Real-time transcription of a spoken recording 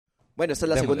Bueno, esta es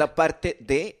la Démosle. segunda parte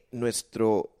de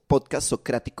nuestro podcast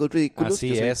Socráticos Ridículos. Así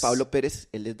Yo soy es. Pablo Pérez,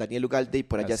 él es Daniel Ugalde y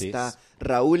por allá Así está es.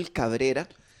 Raúl Cabrera.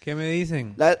 ¿Qué me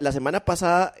dicen? La semana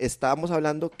pasada estábamos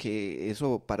hablando que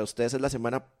eso para ustedes es la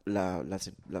semana,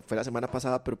 fue la semana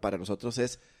pasada, pero para nosotros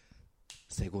es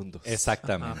segundos.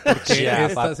 Exactamente. Porque Ya,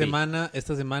 esta papi. semana,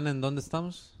 ¿en dónde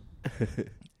estamos?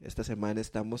 Esta semana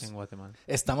estamos... En Guatemala.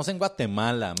 Estamos en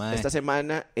Guatemala, mae. Esta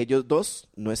semana ellos dos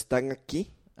no están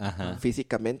aquí Ajá.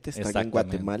 físicamente, están en Exactamente.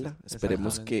 Guatemala.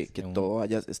 Esperemos que Exactamente. todo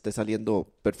esté saliendo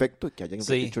perfecto y que hayan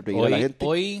Sí, hecho reír a la gente.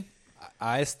 hoy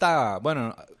a esta,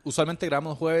 bueno, usualmente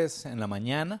grabamos jueves en la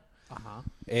mañana. Ajá.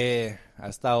 A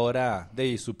esta hora,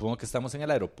 supongo que estamos en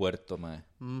el aeropuerto, mae.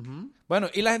 Ujú. Bueno,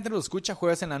 y la gente lo escucha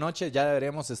jueves en la noche, ya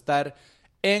deberíamos estar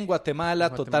en Guatemala, En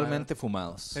Guatemala. totalmente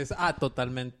fumados.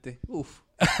 Totalmente. Uf.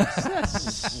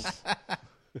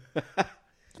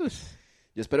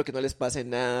 Yo espero que no les pase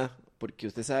nada, porque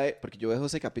usted sabe, porque yo dejo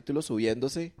ese capítulo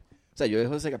subiéndose, o sea, yo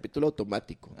dejo ese capítulo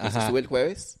automático. Que se Ajá. sube el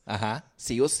jueves, Ajá.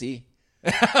 sí o sí.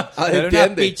 Era una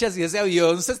 ¿Entiende? picha si ese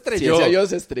avión se Si estrelló. ese avión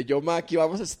se estrelló, ma, aquí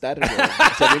vamos a estar. güey.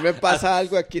 Si a mí me pasa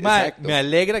algo aquí, Mae, exacto. me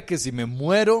alegra que si me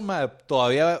muero, mae,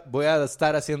 todavía voy a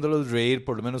estar haciéndolos reír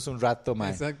por lo menos un rato, mae.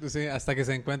 Exacto, sí. Hasta que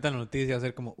se encuentra la noticia, va a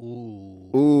ser como,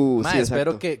 Mae, Sí,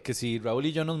 espero exacto. que si Raúl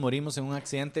y yo nos morimos en un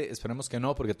accidente, esperemos que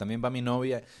no, porque también va mi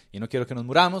novia y no quiero que nos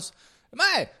muramos.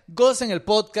 Mae, gocen el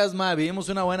podcast, mae, vivimos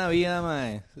una buena vida,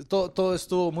 mae. Todo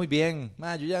estuvo muy bien.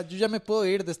 Mae, yo ya me puedo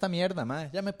ir de esta mierda, mae.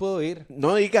 Ya me puedo ir.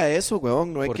 No diga eso,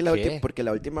 weón. No es ¿Por que qué? porque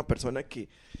la última persona que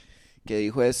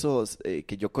dijo eso,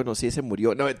 que yo conocí se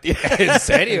murió. No, mentira. ¿En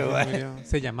serio, mae?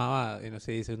 se llamaba, no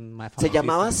sé, dice un mae Se famosísimo.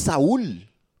 llamaba Saúl.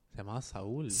 Se llamaba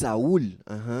Saúl. Saúl,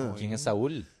 ajá. ¿Quién es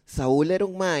Saúl? Saúl era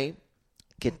un mae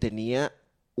que tenía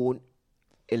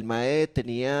el mae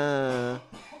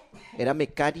era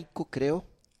mecánico, creo.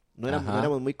 No Ajá.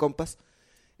 éramos muy compas.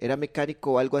 Era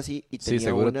mecánico o algo así y Sí, tenía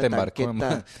seguro una te embarcó, tanqueta,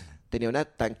 mae. tenía una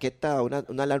tanqueta,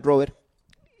 una Land Rover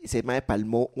y ese mae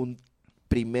palmó un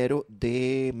 1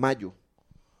 de mayo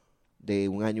de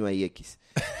un año ahí X.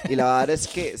 Y la verdad es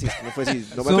que, si no fue así,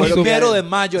 no me Son acuerdo qué Primero año. de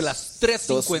mayo a las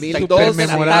 3:52 2002, de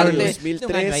la memorable. tarde.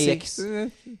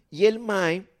 2013. Y el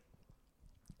mae,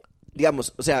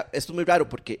 digamos, o sea, esto es muy raro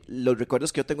porque los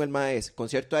recuerdos que yo tengo del mae es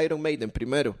concierto de Iron Maiden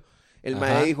primero. El Ajá.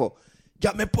 mae dijo,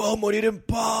 ya me puedo morir en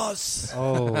paz.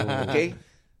 Oh. ¿Ok?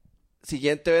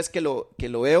 Siguiente vez que lo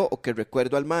veo o que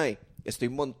recuerdo al mae, estoy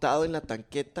montado en la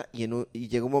tanqueta y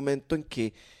llega un momento en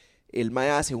que el mae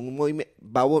hace un movimiento,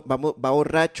 va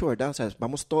borracho, ¿verdad? O sea,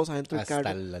 vamos todos adentro del Hasta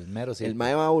carro. el mero, sí. El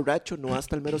mae va borracho, no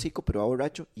hasta el mero hocico, pero va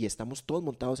borracho y estamos todos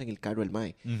montados en el carro del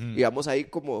mae. Ujú. Y vamos ahí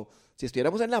como si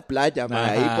estuviéramos en la playa,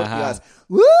 mae, ahí Ajá, porque ajá. vas,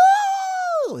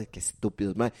 ¡woo! Qué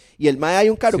estúpidos, mae. Y el mae hay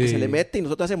un carro que Sí. se le mete y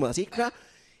nosotros hacemos así, ¡cra!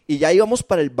 Y ya íbamos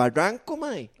para el barranco,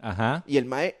 mae. Ajá. Y el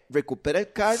mae recupera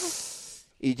el carro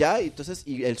y ya, y entonces,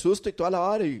 y el susto y toda la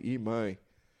vara y mae.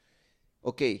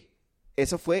 Ok,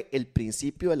 eso fue el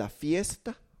principio de la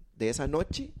fiesta de esa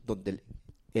noche donde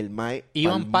el mae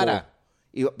Iban palmó. para.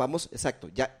 Vamos, exacto,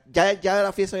 ya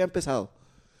la fiesta había empezado,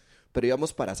 pero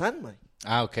íbamos para San, mae,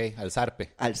 Ah, ok, al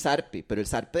zarpe. al Zarpe, pero el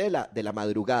Zarpe de la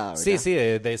madrugada, ¿verdad? Sí, sí,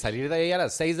 de salir de ahí a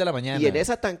las 6 de la mañana. Y en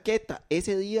esa tanqueta,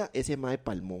 ese día, ese mae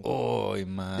palmó, Uy,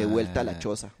 man. de vuelta a la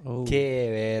choza. Oh.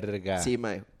 Qué verga. Sí,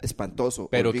 mae, espantoso,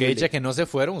 Pero horrible. qué dicha que no se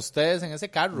fueron ustedes en ese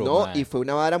carro, No, mae. y fue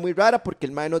una vara muy rara porque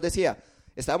el mae nos decía,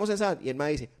 estábamos en San, y el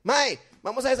mae dice, mae,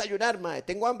 vamos a desayunar, mae,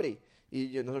 tengo hambre. Y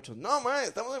nosotros, no, mae,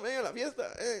 estamos en medio de la fiesta.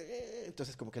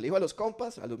 Entonces, como que le dijo a los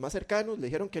compas, a los más cercanos, le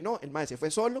dijeron que no. El mae se fue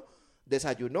solo,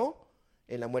 desayunó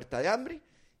en la muerta de hambre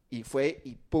y fue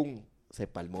y pum, se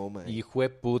palmó, mae. Hijo de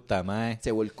puta, mae.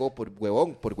 Se volcó por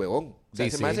huevón. O sea, Sí,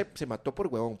 ese sí. mae se mató por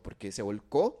huevón porque se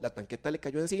volcó, la tanqueta le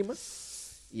cayó encima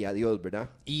y adiós, ¿verdad?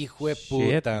 Hijo de Shit,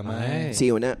 puta, mae. mae.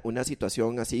 Sí, una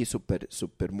situación así súper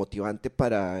motivante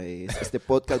para este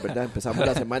podcast, ¿verdad? Empezamos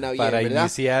la semana bien, Para ¿verdad?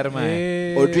 iniciar,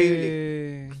 mae.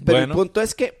 Horrible. Pero Bueno. el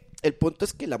punto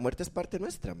es que la muerte es parte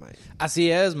nuestra, mae.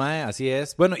 Así es, mae, así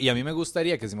es. Bueno, y a mí me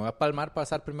gustaría que si me voy a palmar,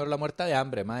 pasar primero la muerte de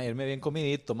hambre, mae. Irme bien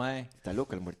comidito, mae. Está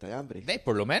loca la muerte de hambre.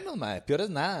 Por lo menos, mae. Peor es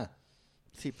nada.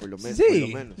 Sí, por lo menos. Sí.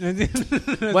 Por lo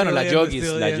menos. Bueno, la yogis,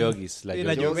 estoy la odiando. yogis, Sí, la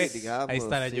la yogis. yogis. Digamos, Ahí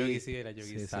está la sí. yogi, sí, la yogi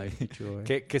Sí, está sí. bien chulo,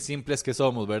 Qué simples que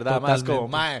somos, ¿verdad? Más Totalmente. como,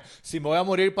 mae, si me voy a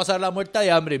morir, pasar la muerte de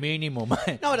hambre mínimo,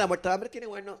 mae. No, la muerte de hambre tiene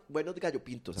buenos gallo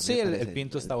pintos. a mí Sí, me el parece.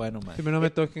 pinto está bueno, mae. Sí, pero no me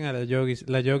toquen a la yogis.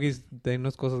 La yogis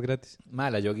dennos cosas gratis.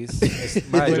 Mae, la yogis.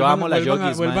 Mae, yo amo la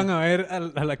yogis, Vuelvan mae. a ver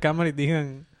a la cámara y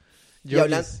digan... Y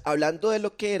hablando de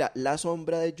lo que era la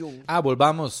sombra de Jung. Ah,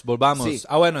 volvamos. Sí.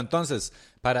 Ah, bueno, entonces,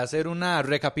 para hacer una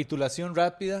recapitulación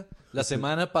rápida, la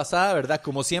semana pasada, ¿verdad?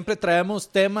 Como siempre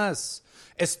traemos temas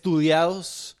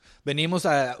estudiados vamos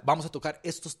a tocar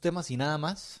estos temas y nada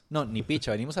más. No, ni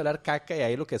picha, venimos a hablar caca y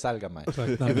ahí lo que salga, mae.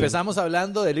 Exactamente. Empezamos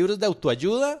hablando de libros de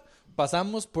autoayuda,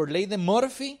 pasamos por Ley de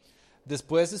Murphy,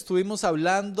 después estuvimos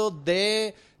hablando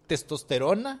de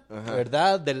testosterona, Ajá.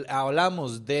 ¿verdad?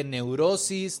 Hablamos de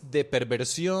neurosis, de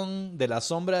perversión, de la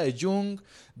sombra de Jung,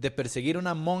 de perseguir a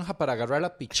una monja para agarrarla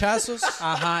a pichazos.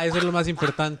 Ajá, eso es lo más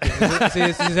importante. Sí,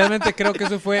 sinceramente creo que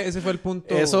ese fue el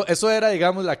punto. Eso era,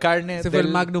 digamos, la carne Ese fue el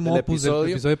magnum del opus del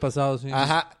episodio pasado, sí.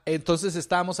 Ajá, entonces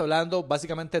estábamos hablando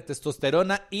básicamente de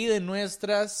testosterona y de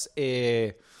nuestras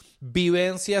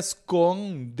vivencias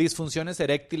con disfunciones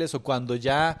eréctiles o cuando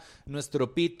ya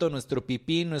nuestro pito, nuestro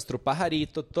pipí, nuestro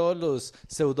pajarito, todos los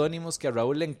seudónimos que a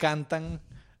Raúl le encantan.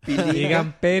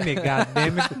 Digan pene,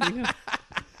 goddammit.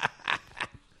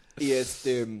 Y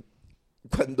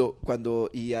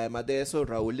y además de eso,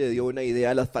 Raúl le dio una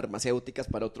idea a las farmacéuticas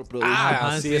para otro producto.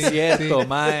 Ah, sí, es cierto, sí.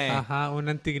 mae. Ajá, un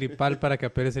antigripal para que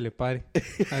a Pérez se le pare.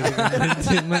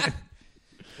 Básicamente, mae.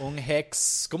 Un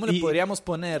hex. ¿Cómo le podríamos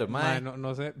poner, mae? Mae,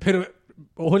 no sé, pero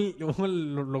ojo,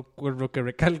 lo que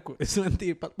recalco es un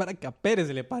antigripal para que a Pérez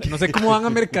se le pare. No sé cómo van a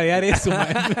mercadear eso,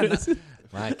 mae.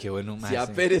 Mae, qué bueno, mae. Si a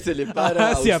sí. Pérez se le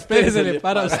para, Si a Pérez se le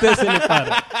para, a usted se le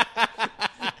para.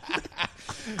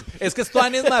 Es que es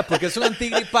tuanis, mae, porque es un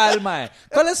antigripal, mae.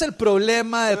 ¿Cuál es el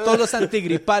problema de todos los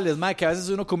antigripales, mae? Que a veces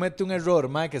uno comete un error,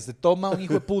 mae, que se toma un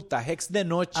hijo de puta Hex de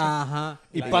noche Ajá.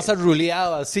 y pasa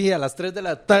ruleado así a las 3 de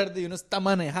la tarde y uno está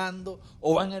manejando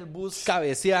o va en el bus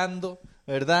cabeceando,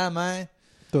 ¿verdad, mae?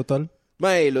 Total.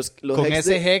 Mae, los Con Hex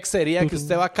ese Hex sería que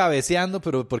usted va cabeceando,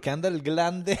 pero porque anda el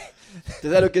glande ¿Usted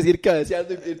sabe lo que es ir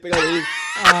cabeceando y ir pegado ahí?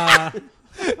 Ah,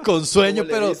 con sueño,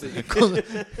 ¿Cómo le pero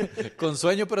dicen? con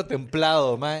sueño pero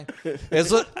templado, mae.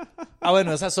 Eso,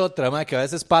 bueno, esa es otra, mae, que a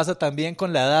veces pasa también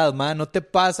con la edad, mae. ¿No te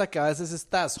pasa que a veces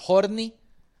estás horny,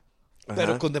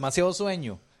 pero Ajá. con demasiado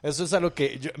sueño? Eso es a lo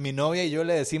que mi novia y yo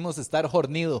le decimos estar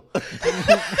hornido.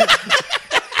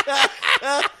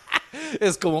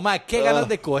 Es como, mae, qué ganas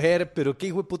de coger, pero qué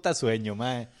hijo de puta sueño,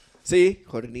 mae. Sí,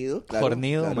 jornido. Claro,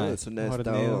 Jornido, claro, mae. es un Jornido.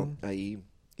 estado ahí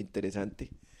interesante.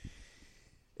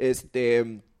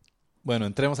 Bueno,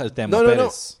 entremos al tema, No.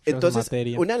 Pérez. Entonces,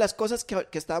 materia. una de las cosas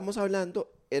que estábamos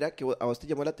hablando era que a vos te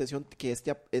llamó la atención que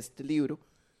este libro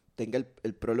tenga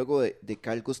el prólogo de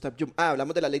Carl Gustav Jung. Ah,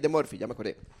 hablamos de la ley de Murphy, ya me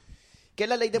acordé. Que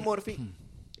la ley de Murphy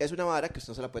es una vara que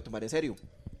usted no se la puede tomar en serio.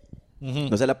 Ujú.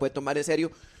 No se la puede tomar en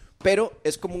serio, pero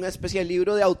es como una especie de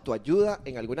libro de autoayuda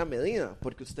en alguna medida,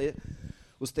 porque usted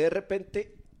de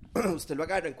repente, usted lo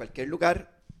agarra en cualquier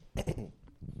lugar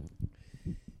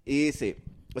y dice,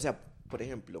 o sea, por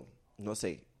ejemplo, no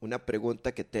sé, una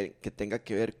pregunta que tenga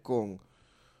que ver con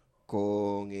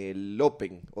el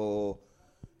Open, o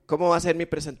cómo va a ser mi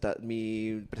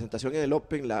presentación en el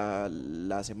Open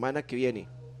la semana que viene.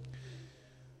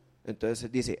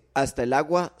 Entonces dice, hasta el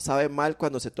agua sabe mal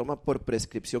cuando se toma por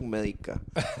prescripción médica.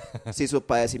 Si su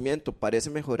padecimiento parece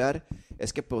mejorar,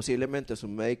 es que posiblemente su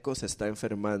médico se está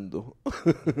enfermando.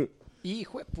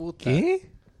 Hijo de puta. ¿qué?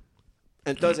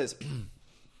 Entonces,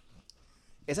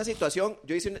 esa situación,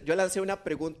 yo lancé una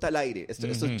pregunta al aire. Esto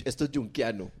es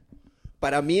junkiano.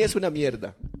 Para mí es una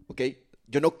mierda, ¿ok?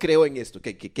 Yo no creo en esto,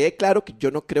 que quede claro que yo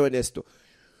no creo en esto.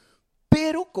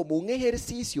 Pero como un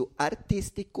ejercicio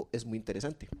artístico es muy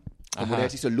interesante. Como un Ajá.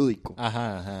 ejercicio lúdico.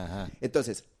 Ajá.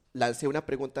 Entonces, lancé una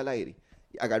pregunta al aire.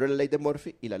 Agarro la ley de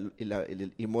Murphy y la ley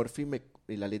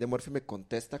de Murphy me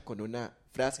contesta con una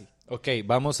frase. Ok,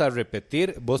 vamos a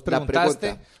repetir. Vos La preguntaste.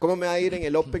 pregunta, ¿cómo me va a ir en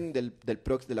el Open de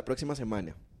la próxima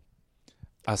semana?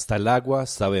 Hasta el agua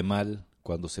sabe mal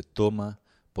cuando se toma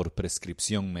por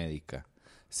prescripción médica.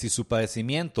 Si su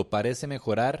padecimiento parece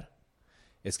mejorar,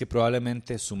 es que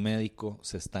probablemente su médico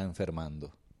se está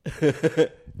enfermando.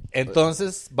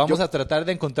 Entonces, vamos a tratar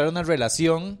de encontrar una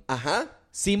relación Ajá.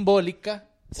 simbólica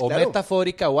Sí, o claro.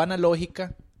 metafórica o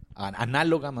analógica,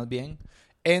 análoga más bien,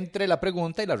 entre la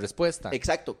pregunta y la respuesta.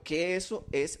 Exacto, que eso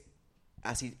es,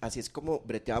 así es como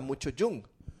breteaba mucho Jung.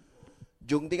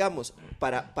 Jung, digamos,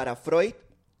 para Freud,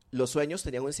 los sueños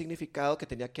tenían un significado que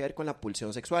tenía que ver con la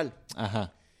pulsión sexual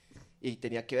Ajá. y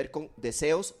tenía que ver con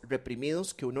deseos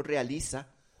reprimidos que uno realiza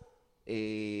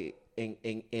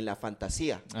en la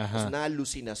fantasía. Ajá. Es una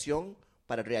alucinación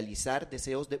para realizar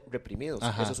deseos reprimidos.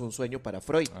 Ajá. Eso es un sueño para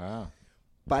Freud. Ah,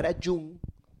 Para Jung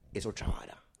es otra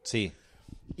vara. sí.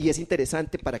 Y es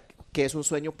interesante qué es un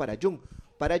sueño para Jung.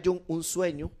 Para Jung, un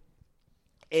sueño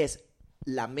es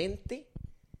la mente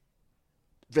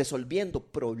resolviendo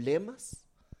problemas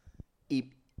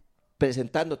y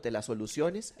presentándote las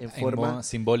soluciones en forma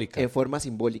simbólica.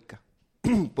 simbólica.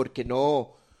 Porque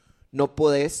no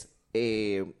podés,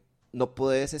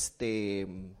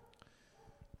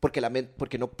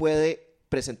 porque no puede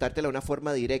presentártela de una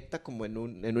forma directa, como en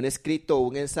un escrito o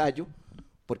un ensayo,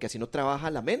 porque así no trabaja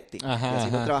la mente, Ajá, y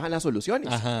así no ajá. trabajan las soluciones.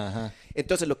 Ajá.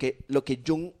 Entonces, lo que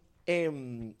Jung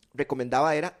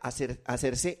recomendaba era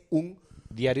hacerse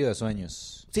Diario de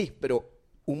sueños. sí, pero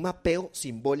un mapeo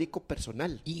simbólico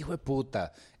personal. Hijo de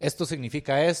puta. Esto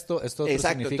significa esto, esto otro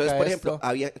Exacto, significa entonces, por esto.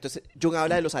 ejemplo, entonces Jung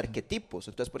habla de los arquetipos.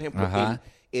 Entonces, por ejemplo, Ajá.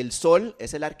 el sol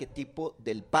es el arquetipo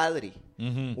del padre.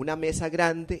 Ujú. Una mesa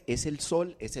grande es el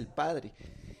sol, es el padre.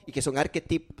 Y que son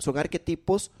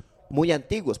arquetipos muy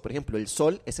antiguos. Por ejemplo, el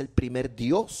sol es el primer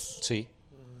dios. Sí.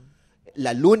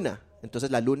 La luna, entonces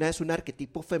la luna es un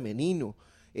arquetipo femenino.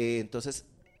 Entonces,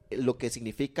 lo que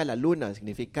significa la luna,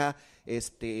 significa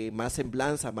más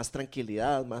semblanza, más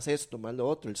tranquilidad, más esto, más lo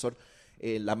otro. El sol,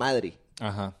 la madre.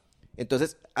 Ajá.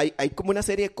 Entonces, hay como una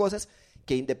serie de cosas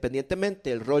que independientemente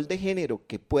del rol de género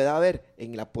que pueda haber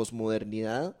en la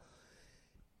posmodernidad,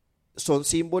 son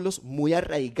símbolos muy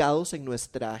arraigados en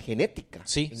nuestra genética.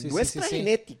 Sí, en sí, nuestra sí.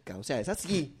 genética, o sea, es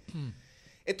así.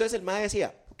 Entonces el mae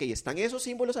decía, ok, están esos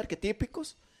símbolos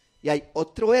arquetípicos y hay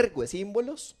otro ergo de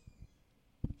símbolos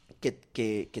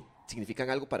que significan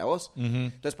algo para vos. Ujú.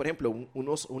 Entonces, por ejemplo,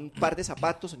 un par de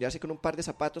zapatos, soñarse con un par de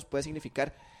zapatos puede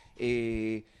significar,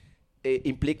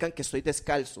 implican que estoy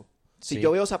descalzo. Si Sí.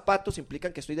 yo veo zapatos,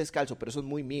 implican que estoy descalzo, pero eso es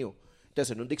muy mío.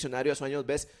 Entonces, en un diccionario de sueños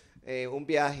ves un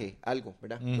viaje, algo,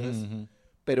 ¿verdad? Entonces, Ujú.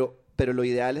 pero lo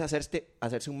ideal es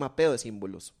hacerse un mapeo de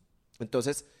símbolos.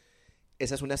 Entonces,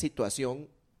 esa es una situación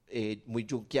muy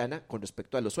junguiana con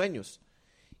respecto a los sueños.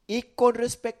 Y con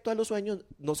respecto a los sueños,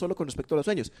 no solo con respecto a los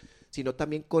sueños, sino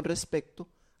también con respecto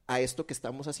a esto que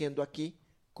estamos haciendo aquí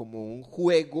como un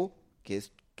juego, que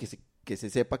se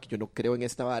sepa que yo no creo en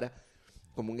esta vara,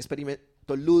 como un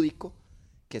experimento lúdico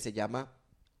que se llama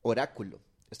oráculo.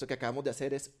 Esto que acabamos de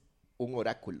hacer es un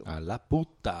oráculo. A la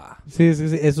puta. Sí, eso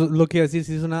es lo que iba a decir.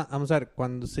 Si es una, vamos a ver,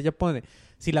 cuando usted ya pone,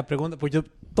 si la pregunta, pues yo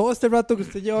todo este rato que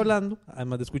usted lleva hablando,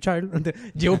 además de escucharlo,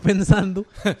 llevo pensando,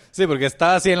 Sí, porque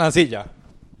estaba así en la silla.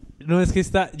 no es que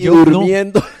está, Y yo no,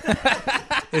 durmiendo.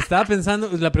 estaba pensando,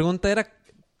 la pregunta era,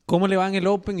 ¿cómo le va en el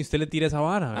Open? Y usted le tira esa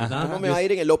vara, ¿verdad? Ajá. ¿Cómo me va a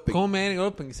ir en el Open? ¿Cómo me va en el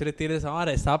Open? Y usted le tira esa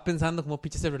vara. Estaba pensando cómo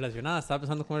picha se relacionaba, estaba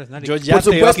pensando cómo relacionar. Yo ya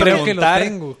Por te iba a supuesto, creo que lo preguntar.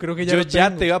 tengo, creo que ya yo lo ya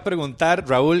tengo. te iba a preguntar,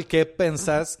 Raúl, ¿qué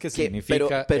pensás que Que-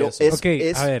 significa pero eso? es, Ok,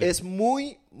 es, a ver. es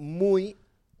muy, muy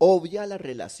obvia la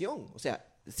relación. O sea,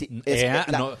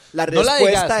 la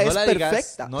respuesta es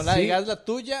perfecta. No la Sí. digas la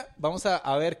tuya. Vamos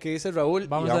a ver qué dice Raúl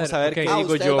Vamos y a vamos ver, a ver ok. qué Ah,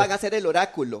 digo ustedes yo. van a hacer el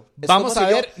oráculo. Es Vamos como a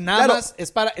si ver, yo- nada claro, más,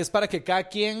 es para que cada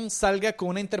quien salga con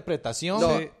una interpretación.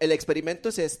 No, Sí. el experimento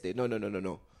es este. No.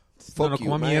 No, Fuck no, you,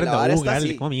 como mae, mierda, la vara está dale,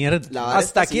 así. como mierda. La vara Hasta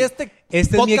está aquí así. Este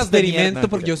es mi podcast de experimento mierda.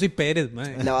 porque yo soy Pérez,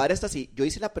 mae. La vara está así. Yo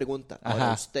hice la pregunta. Ahora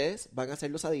Ajá. ustedes van a ser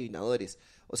los adivinadores.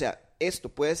 O sea, esto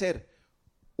puede ser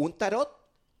un tarot,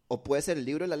 o puede ser el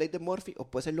libro de la ley de Murphy, o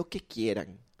puede ser lo que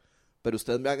quieran. Pero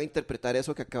ustedes me van a interpretar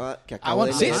eso que acabo Bueno,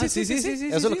 de sí, leer. sí, sí, sí, sí, sí, sí,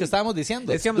 Eso es lo sí. que estábamos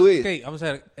diciendo. Decíamos, do it. ok, vamos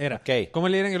a ver, era, Ok. ¿cómo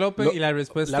leer en el Open? Lo- Y la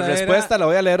respuesta La respuesta la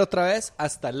voy a leer otra vez.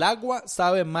 Hasta el agua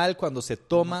sabe mal cuando se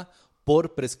toma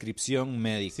por prescripción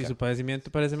médica. si su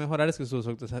padecimiento parece mejorar, es que su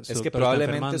doctor es que está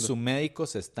probablemente enfermando. su médico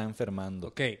se está enfermando.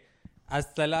 Ok,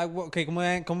 hasta el agua, ok, ¿cómo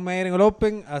leer en el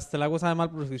Open? Hasta el agua sabe mal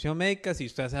por prescripción médica. Si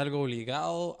usted hace algo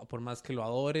obligado, por más que lo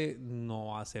adore, no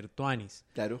va a ser tuanis.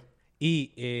 Claro.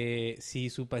 Y si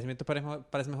su padecimiento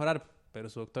parece mejorar, pero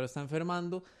su doctor está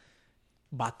enfermando,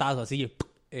 batazo, así.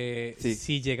 Sí.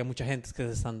 Sí llega mucha gente es que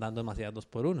se están dando demasiadas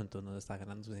 2x1, entonces no se está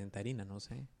ganando suficiente harina, no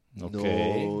sé. Ok.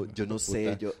 No, yo no Puta.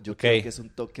 sé. Yo Ok. creo que es un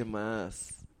toque más.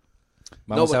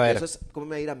 Vamos no, a ver. Eso es cómo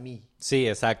me va a ir a mí. Sí,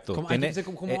 exacto. ¿Cómo- Tiene-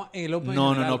 entonces, ¿cómo va en el Open en no,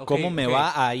 general? no. Ok, ¿Cómo me ok.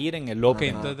 va a ir en el Ok,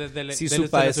 Open? entonces dele Si usted su la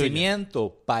suya.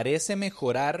 padecimiento parece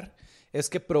mejorar, es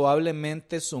que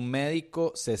probablemente su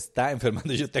médico se está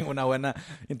enfermando. Yo tengo una buena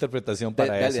interpretación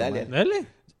para Dale, eso. dale. man. Dale.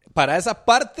 Para esa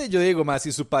parte, yo digo más,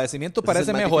 si su padecimiento Eso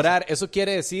parece es más mejorar, eso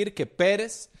quiere decir que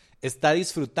Pérez está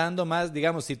disfrutando más.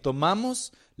 Digamos, si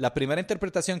tomamos la primera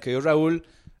interpretación que dio Raúl,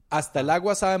 hasta el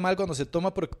agua sabe mal cuando se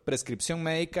toma por prescripción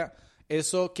médica,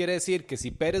 eso quiere decir que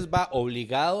si Pérez va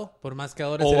obligado Por más que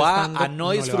adore o ser va stand-up, a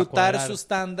no le va a disfrutar cuadrar. su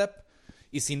stand-up,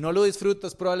 y si no lo disfruta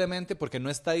es probablemente porque no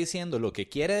está diciendo lo que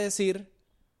quiere decir,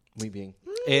 Muy bien.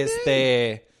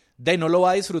 de no lo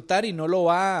va a disfrutar y no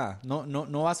va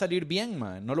a salir bien,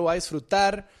 man. No lo va a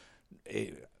disfrutar.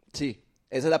 Sí,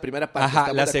 esa es la primera parte. Ajá,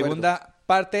 estamos la de acuerdo. segunda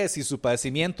parte es si su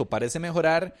padecimiento parece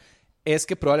mejorar, es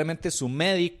que probablemente su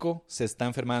médico se está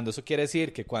enfermando. Eso quiere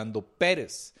decir que cuando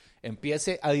Pérez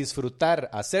empiece a disfrutar,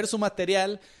 a hacer su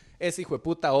material, ese hijo de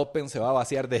puta Open se va a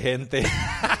vaciar de gente.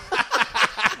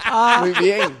 Muy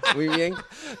bien, muy bien.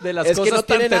 De las Es que cosas no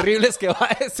tan tiene na- terribles que va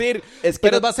a decir. Es que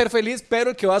Pero no- va a ser feliz, pero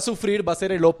el que va a sufrir va a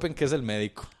ser el Open, que es el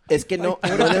médico. Es que no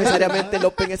necesariamente el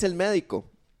Open es el médico.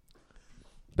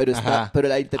 Pero Ajá. pero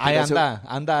la Ahí interpretación...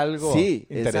 anda algo Sí,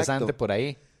 interesante exacto. por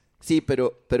ahí. Sí,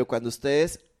 pero cuando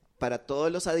ustedes, para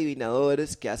todos los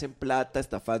adivinadores que hacen plata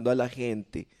estafando a la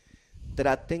gente,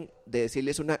 traten de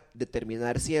decirles de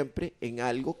terminar siempre en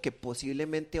algo que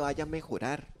posiblemente vaya a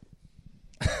mejorar.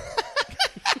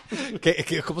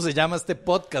 ¿Cómo se llama este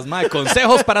podcast, mae?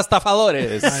 Consejos para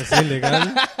estafadores. Ah, sí,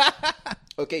 legal.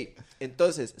 Ok,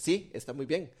 entonces, sí, está muy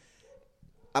bien.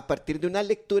 A partir de una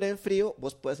lectura en frío,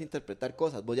 vos puedes interpretar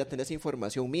cosas. Vos ya tenés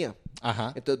información mía.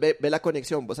 Ajá. Entonces, ve la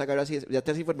conexión. Vos agarras y ya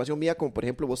tenés información mía, como por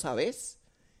ejemplo, vos sabés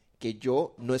que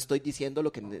yo no estoy diciendo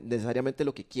necesariamente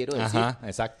lo que quiero decir. Ajá,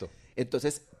 exacto.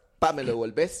 Entonces, me lo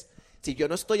devolvés. Si yo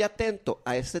no estoy atento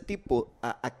a este tipo,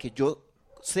 a que yo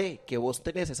sé que vos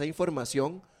tenés esa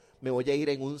información, me voy a ir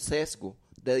en un sesgo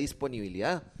de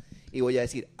disponibilidad. Y voy a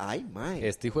decir, ay, mae.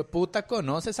 Este hijo de puta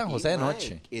conoce San José de mae,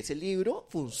 Noche. ese libro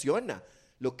funciona.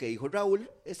 Lo que dijo Raúl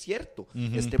es cierto.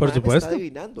 Este Por mae me supuesto. está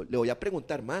adivinando. Le voy a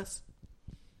preguntar más.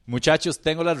 Muchachos,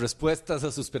 tengo las respuestas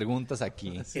a sus preguntas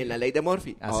aquí. En la ley de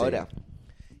Murphy. Ah, sí. Ahora,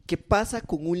 ¿qué pasa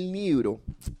con un libro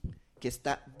que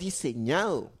está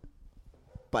diseñado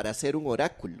para ser un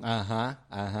oráculo?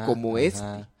 Ajá. Como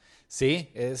ajá. Sí,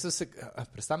 eso es...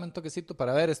 préstame un toquecito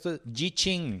para ver. Esto es Ji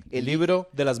Ching, el El libro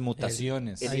de las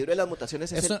mutaciones. El libro de las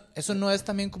mutaciones es Eso no es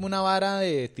también como una vara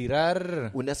de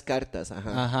tirar... unas cartas.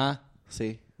 Ajá. Ajá.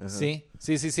 Sí. Ajá. Sí.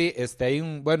 Hay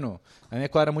un... Bueno, a mí me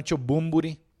cuadra mucho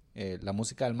Bunbury, la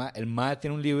música del Ma. El Ma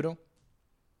tiene un libro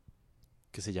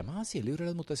que se llamaba así, el libro de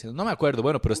las mutaciones. No me acuerdo,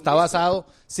 bueno, pero está basado...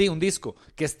 Sí, un disco,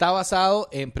 que está basado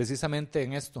en precisamente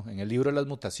en esto, en el libro de las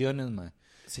mutaciones, ma.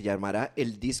 Se llamará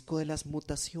El disco de las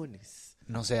mutaciones.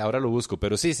 No sé, ahora lo busco,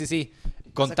 pero sí.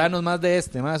 Contanos más de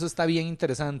este, ma, eso está bien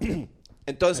interesante.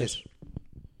 Entonces,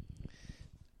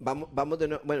 vamos de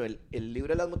nuevo. Bueno, el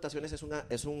libro de las mutaciones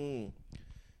es un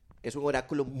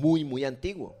oráculo muy, muy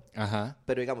antiguo. Ajá.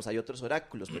 Pero digamos, hay otros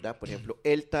oráculos, ¿verdad? Por ejemplo,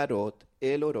 el tarot,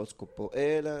 el horóscopo,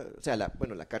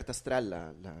 la carta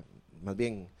astral, más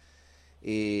bien,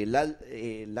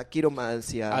 la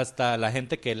quiromancia. Hasta la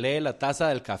gente que lee la taza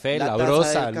del café, La la taza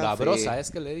brosa, del la café. brosa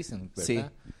es que le dicen, ¿verdad? Sí.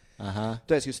 Ajá.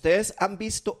 Entonces, si ustedes han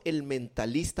visto El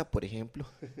Mentalista, por ejemplo,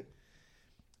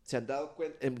 se han dado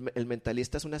cuenta, el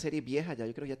Mentalista es una serie vieja, ya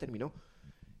yo creo que ya terminó,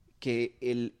 que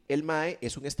el mae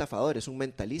es un estafador, es un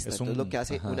mentalista. Entonces lo que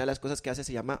hace, ajá. una de las cosas que hace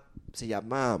se llama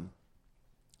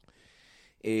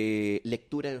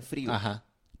lectura en frío. Ajá.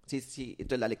 Sí.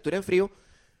 Entonces la lectura en frío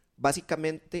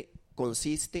básicamente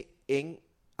consiste en,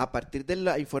 a partir de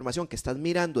la información que estás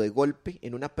mirando de golpe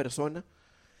en una persona,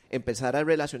 empezar a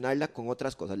relacionarla con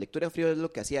otras cosas. Lectura en frío es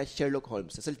lo que hacía Sherlock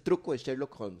Holmes, es el truco de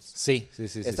Sherlock Holmes. Sí.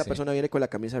 Esta persona viene con la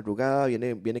camisa arrugada,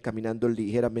 viene caminando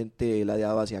ligeramente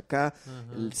ladeado hacia acá,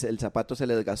 el zapato se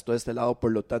le desgastó de este lado,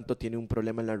 por lo tanto tiene un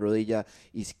problema en la rodilla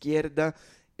izquierda.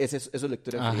 Eso es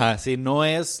lectura en frío. Ajá, sí, no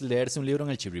es leerse un libro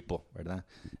en el chirripó, ¿verdad?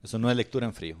 Eso no es lectura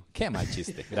en frío. Qué mal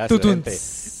chiste. Gracias, Tutun. gente.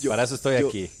 Para eso estoy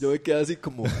aquí. Yo me quedé así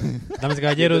como Damas y viendo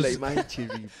caballeros, la imagen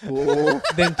chiripó.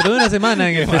 dentro de una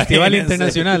semana en el Festival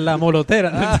Internacional La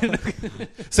Molotera.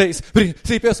 6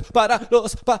 principios para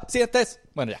los pacientes.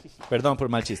 Bueno, ya, perdón por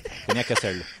mal chiste. Tenía que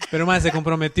hacerlo. Pero más se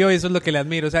comprometió y eso es lo que le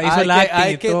admiro. O sea, hizo el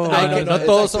acting y todo. No no,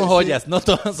 todos exacto, son sí. joyas, no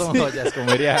todos son joyas,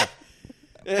 como diría.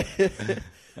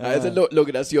 A veces lo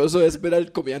gracioso es ver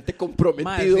al comediante comprometido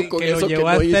Mae, sí, con que eso lo que llevó no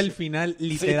hasta hizo. el final,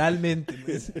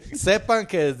 literalmente. Sepan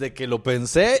que desde que lo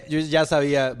pensé, yo ya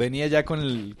sabía, venía ya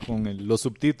con los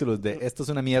subtítulos de esto es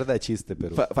una mierda de chiste,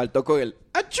 pero... Faltó con el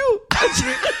 ¡achú! ¡achú!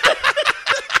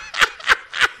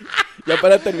 Ya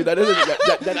para terminar eso,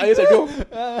 ya nadie se rió.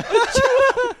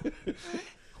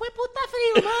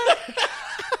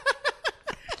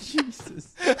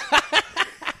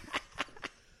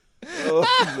 Oh,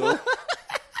 no.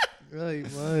 Ay,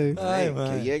 madre. Ay, Mae, mae.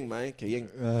 qué bien, mae, qué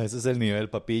bien. Ese es el nivel,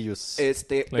 papillos.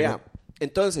 Vea,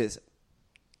 entonces,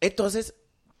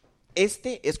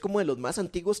 este es como de los más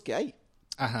antiguos que hay.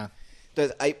 Ajá.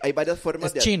 Entonces, hay varias formas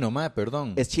Es de... chino, mae,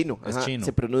 perdón. Es chino. Es ajá. chino.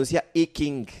 Se pronuncia I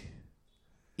King.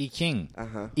 ¿Y quién?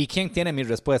 Ajá. ¿Y quién tiene mis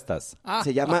respuestas?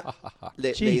 Se llama... le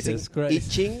dicen Jesus Christ. I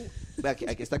Ching. Vea,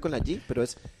 aquí está con la G, pero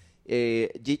es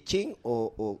Ji Ching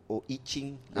o I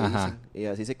Ching. Le Ajá. dicen, y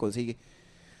así se consigue.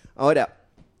 Ahora,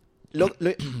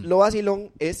 lo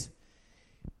vacilón es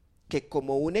que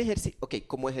como un ejercicio... Ok,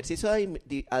 como ejercicio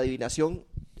de adivinación,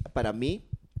 para mí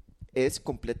es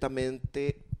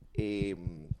completamente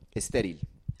estéril.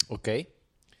 Ok.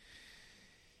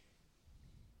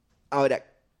 Ahora,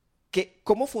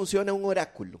 ¿cómo funciona un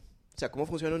oráculo? sea, cómo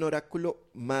funciona un oráculo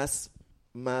más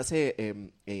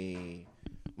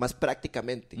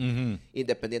prácticamente. Ujú,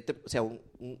 Independiente, o sea,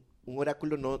 un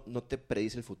oráculo no te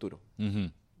predice el futuro. ujú.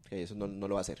 Eso no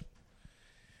lo va a hacer.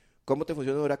 ¿Cómo te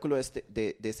funciona un oráculo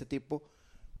de este tipo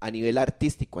a nivel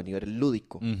artístico, a nivel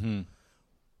lúdico? Ujú.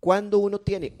 Cuando uno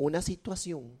tiene una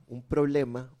situación, un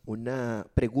problema, una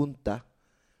pregunta,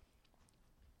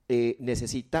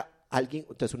 necesita alguien,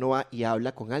 entonces uno va y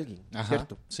habla con alguien, Ajá,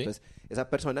 ¿cierto? sí. Entonces esa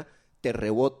persona te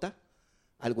rebota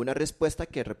alguna respuesta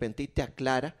que de repente te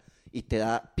aclara y te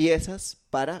da piezas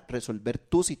para resolver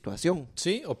tu situación.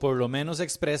 Sí, o por lo menos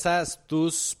expresas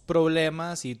tus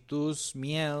problemas y tus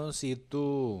miedos y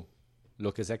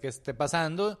lo que sea que esté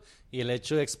pasando, y el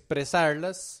hecho de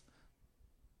expresarlas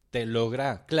te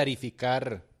logra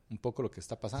clarificar un poco lo que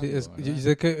está pasando. Sí, yo ¿verdad?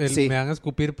 sé que Sí. me van a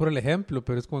escupir por el ejemplo,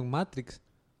 pero es como en Matrix.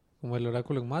 Como el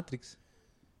oráculo en Matrix.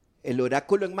 El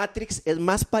oráculo en Matrix es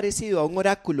más parecido a un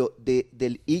oráculo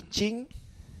del I Ching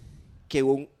que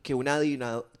una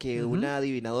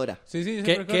adivinadora. Sí, sí.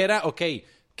 ¿Qué era? Ok,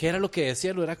 ¿qué era lo que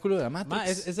decía el oráculo de la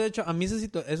Matrix? Ese hecho, a mí ese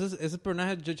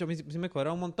personaje, a mí sí me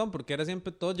cuadraba un montón, porque era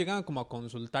siempre, todos llegaban como a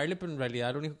consultarle, pero en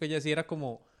realidad lo único que ella hacía era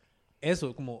como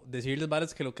eso, como decirles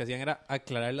varas que lo que hacían era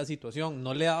aclarar la situación,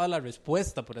 no le daba la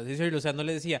respuesta, por así decirlo, o sea, no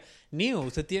le decía, Neo,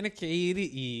 usted tiene que ir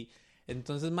y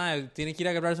entonces, tiene que ir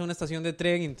a agarrarse a una estación de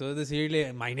tren y entonces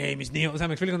decirle, my name is Neo, o sea,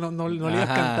 me explico, no le iba a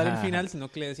cantar el final, sino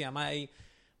que le decía, va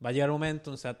a llegar un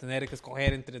momento, o sea, tener que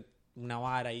escoger entre una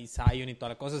vara y Zion y toda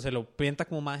la cosa, se lo pinta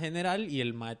como más general y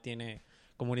el mae tiene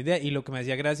como una idea. Y lo que me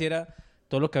hacía gracia era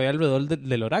todo lo que había alrededor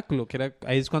del oráculo, que era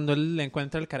ahí es cuando él le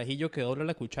encuentra el carajillo que dobla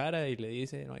la cuchara y le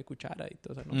dice, no hay cuchara y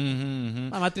todo eso.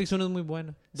 ¿No? Matrix 1 es muy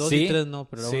buena, 2 y 3 no,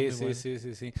 pero la 1 es muy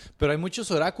buena. Sí. Pero hay muchos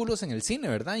oráculos en el cine,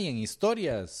 ¿verdad? Y en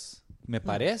historias, me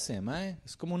parece, mae.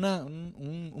 Es como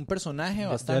un personaje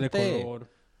bastante...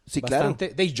 Sí, claro.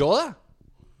 bastante, de Yoda.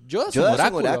 Yoda es un Yoda es un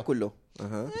oráculo. oráculo.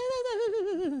 Ajá.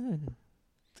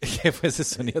 ¿Qué fue ese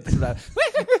sonido tan raro?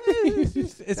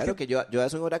 Claro que Yoda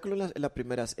es un oráculo en la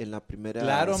primera.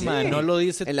 Claro, sí. man, no lo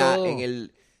dice todo.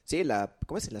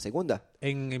 ¿Cómo es? En la segunda.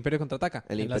 En Imperio Contraataca.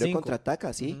 El en la Imperio 5.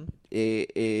 Contraataca, sí.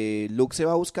 Ujú. Luke se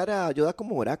va a buscar a Yoda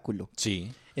como oráculo.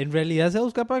 Sí. En realidad se va a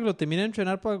buscar para que lo termine de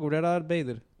entrenar para curar a Darth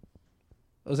Vader.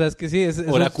 O sea, es que sí, Sí,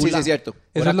 es cierto.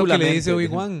 eso es lo que le Oraculamente. dice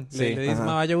Obi-Wan. Sí. Le dice, Ajá.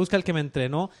 vaya, busca al que me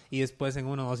entrenó. Y después en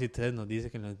 1, 2 y 3 nos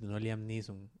dice que no Liam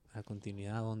Neeson. A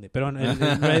continuidad, ¿dónde? Pero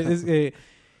es que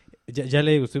ya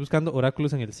le digo, estoy buscando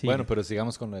oráculos en el cine. Bueno, pero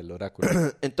sigamos con el oráculo.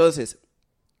 Entonces,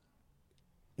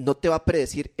 no te va a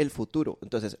predecir el futuro.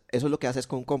 Entonces, eso es lo que haces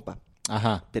con un compa.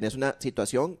 Ajá. Tenés una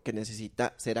situación que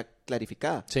necesita ser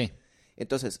clarificada. Sí.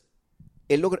 Entonces,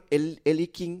 el I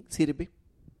Ching sirve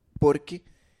porque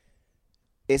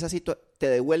esa te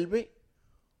devuelve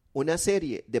una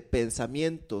serie de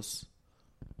pensamientos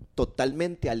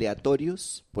totalmente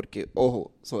aleatorios, porque,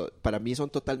 ojo, para mí son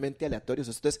totalmente aleatorios.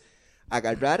 Esto es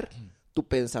agarrar tu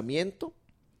pensamiento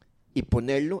y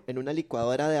ponerlo en una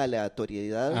licuadora de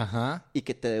aleatoriedad Ajá. y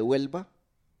que te devuelva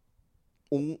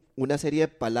una serie de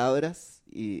palabras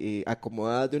y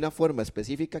acomodadas de una forma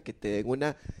específica que te den un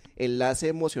enlace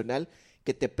emocional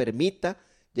que te permita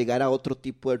llegar a otro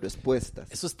tipo de respuestas.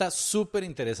 Eso está súper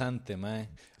interesante, mae.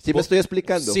 ¿Sí me estoy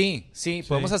explicando? Sí.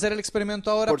 Podemos hacer el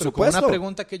experimento ahora, Por pero supuesto. con una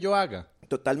pregunta que yo haga.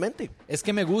 Totalmente. Es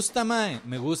que me gusta, mae.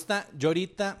 Me gusta. Yo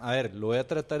ahorita, a ver, lo voy a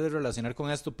tratar de relacionar con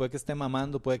esto. Puede que esté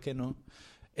mamando, puede que no.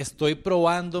 Estoy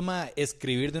probando, mae,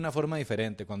 escribir de una forma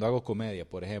diferente cuando hago comedia,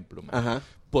 por ejemplo, mae. Ajá.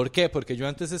 ¿Por qué? Porque yo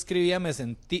antes escribía, me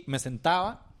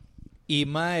sentaba y,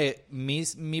 mae,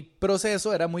 mi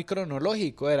proceso era muy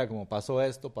cronológico. Era como pasó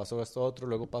esto otro,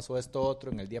 luego pasó esto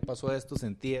otro, en el día pasó esto,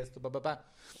 sentí esto,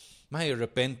 Mae, de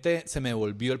repente se me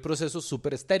volvió el proceso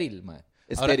súper estéril, mae.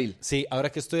 Estéril. Ahora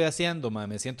que estoy haciendo, mae,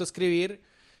 me siento a escribir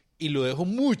y lo dejo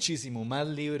muchísimo más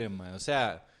libre, mae. O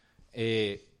sea,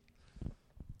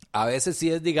 a veces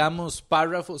sí es, digamos,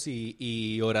 párrafos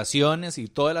y oraciones y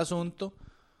todo el asunto,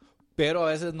 pero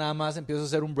a veces nada más empiezo a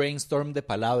hacer un brainstorm de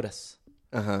palabras.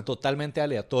 Ajá. Totalmente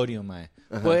aleatorio, mae.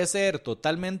 Ajá. Puede ser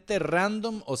totalmente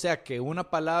random, o sea, que una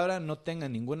palabra no tenga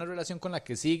ninguna relación con la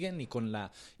que sigue,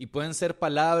 y pueden ser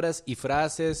palabras y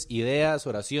frases, ideas,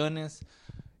 oraciones,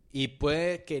 y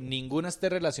puede que ninguna esté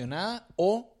relacionada,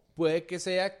 o puede que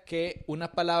sea que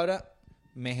una palabra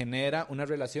me genera una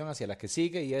relación hacia la que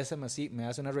sigue, y esa me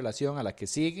hace una relación a la que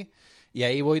sigue, y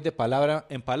ahí voy de palabra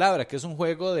en palabra, que es un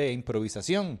juego de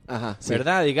improvisación. Ajá, sí,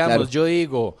 ¿Verdad? Digamos, claro. yo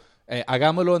digo,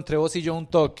 hagámoslo entre vos y yo un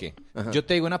toque. Ajá. Yo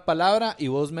te digo una palabra y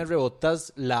vos me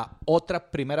rebotas la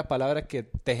otra primera palabra que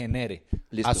te genere.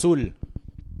 Listo. Azul,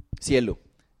 Cielo,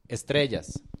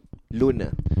 estrellas,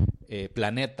 luna,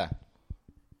 planeta,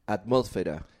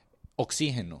 atmósfera,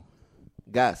 oxígeno,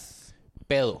 gas,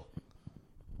 pedo,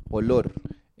 olor,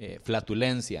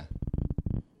 flatulencia,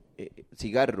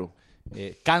 cigarro,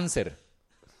 cáncer,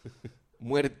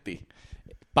 muerte,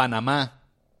 Panamá.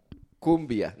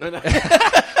 cumbia. No.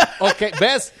 Ok,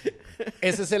 ¿ves?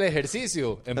 Ese es el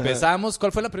ejercicio. Empezamos,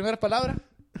 ¿cuál fue la primera palabra?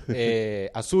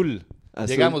 Azul.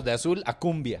 Llegamos de azul a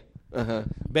cumbia. Ajá.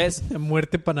 ¿Ves?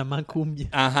 Muerte Panamá cumbia.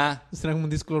 Ajá. Será como un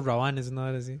disco de los Rabanes, ¿no?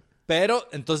 Ahora sí. Pero,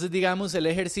 entonces, digamos, el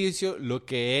ejercicio, lo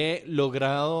que he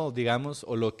logrado, digamos,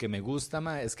 o lo que me gusta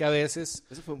más, es que a veces...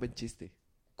 Eso fue un buen chiste.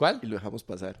 ¿Cuál? Y lo dejamos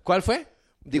pasar. ¿Cuál fue?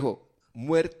 Dijo,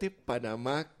 muerte,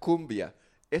 Panamá, cumbia.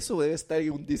 Eso debe estar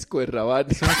en un disco de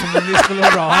Rabanes. Suena como un disco de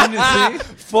los Rabanes,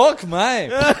 sí. Fuck, mae.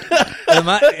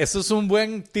 Además, eso es un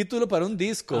buen título para un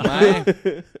disco, mae.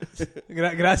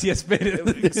 Gracias, Pérez.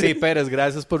 Sí, Pérez,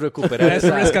 gracias por recuperar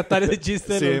Gracias por esa... rescatar ese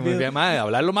chiste. Sí, muy bien, mae.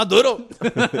 Hablarlo más duro.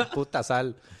 Puta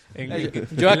sal. Yo en la-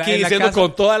 aquí en la diciendo casa-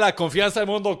 con toda la confianza del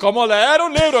mundo, ¿cómo leer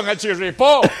un libro en el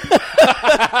chirripó?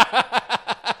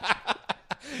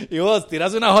 Y vos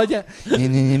tirás una joya.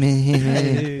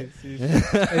 Sí, sí.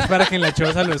 Es para que en la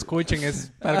choza lo escuchen.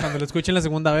 Es para cuando lo escuchen la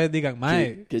segunda vez digan,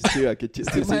 mae. Qué chiva, qué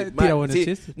chiste. Mae, Sí, tira mae, buenos sí.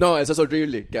 chistes. No, eso es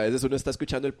horrible. Que a veces uno está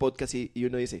escuchando el podcast y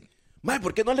uno dice, mae,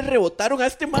 ¿por qué no le rebotaron a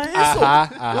este mae eso?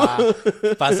 Ajá.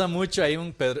 Pasa mucho ahí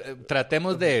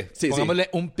tratemos de Sí, pongámosle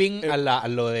un pin a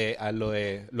lo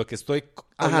de lo que estoy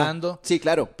Ajá. hablando, Sí,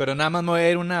 claro. pero nada más me voy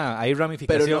a ir hay Pero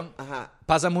ramificación. no, ajá.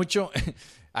 Pasa mucho.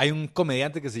 Hay un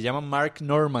comediante que se llama Mark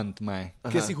Normand, mae. Que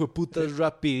Ajá. ese hijo de puta es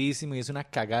rapidísimo y es una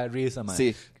cagada de risa, mae.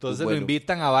 Sí, Entonces es bueno. lo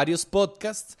invitan a varios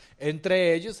podcasts,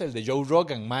 entre ellos el de Joe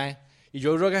Rogan, mae. Y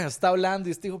Joe Rogan está hablando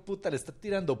y este hijo de puta le está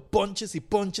tirando ponches y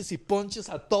ponches y ponches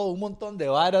a todo, un montón de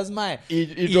varas, mae.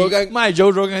 Y Rogan- mae,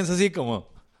 Joe Rogan es así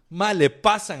como, mae, le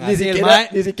pasan Ni así.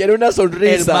 ni siquiera una El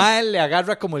sonrisa. mae le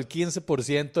agarra como el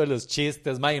 15% de los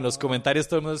chistes, mae. Y en los comentarios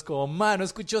todo el mundo es como, mae, no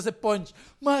escuchó ese punch.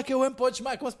 Mae, qué buen punch,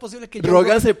 mae. ¿Cómo es posible que Joe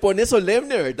Rogan se pone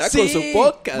solemne, ¿verdad? Con su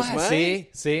podcast, mae.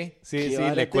 Sí. Qué Le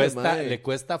bárate, mae.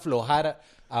 cuesta aflojar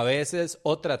a veces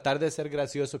o tratar de ser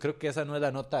gracioso. Creo que esa no es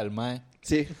la nota del mae.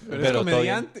 Sí. Pero es Pero todo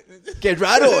comediante. Qué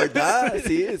raro, ¿verdad?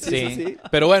 Sí.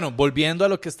 Pero bueno, volviendo a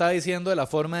lo que estaba diciendo de la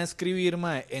forma de escribir,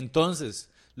 mae. Entonces,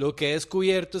 lo que he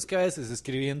descubierto es que a veces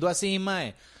escribiendo así,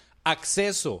 mae,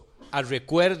 acceso a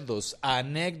recuerdos, a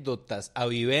anécdotas, a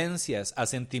vivencias, a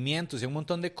sentimientos y un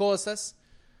montón de cosas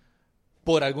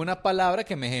por alguna palabra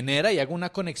que me genera y hago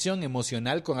una conexión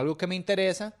emocional con algo que me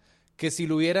interesa, que si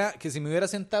me hubiera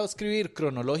sentado a escribir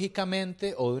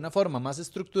cronológicamente o de una forma más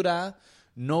estructurada,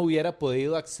 no hubiera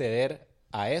podido acceder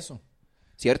a eso.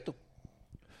 Cierto.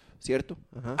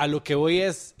 Ajá. A lo que voy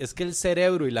es que el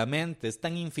cerebro y la mente es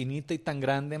tan infinita y tan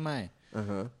grande, mae,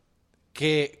 Ajá.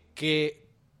 que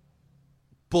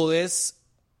podés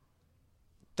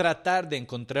tratar de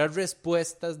encontrar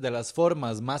respuestas de las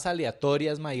formas más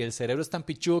aleatorias, mae, y el cerebro es tan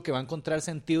pichudo que va a encontrar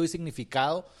sentido y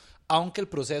significado, aunque el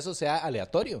proceso sea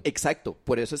aleatorio. Exacto.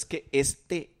 Por eso es que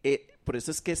este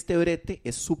brete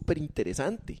es súper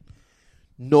interesante.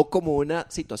 No como una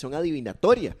situación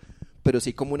adivinatoria, pero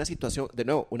sí como una situación, de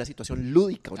nuevo, una situación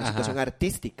lúdica, una Ajá. situación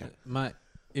artística. Mae,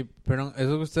 perdón,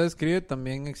 eso que usted escribe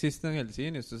también existe en el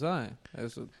cine, usted sabe.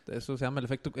 Eso se llama el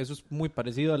efecto, eso es muy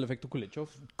parecido al efecto Kuleshov.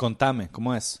 Contame,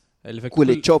 ¿cómo es? El efecto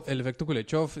Kuleshov. El efecto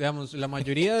Kuleshov, digamos, la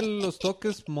mayoría de los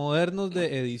toques modernos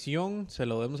de edición se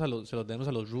los debemos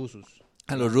a los rusos.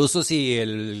 A los rusos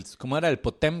y ¿cómo era? El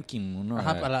Potemkin, ¿no?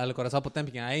 Ajá, para el corazón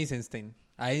Potemkin, a Eisenstein.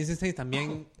 A Eisenstein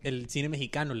también el cine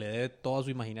mexicano le debe todo su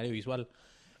imaginario visual.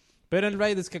 Pero el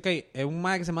right es que un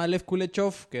mae que se llama Lev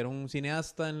Kuleshov, que era un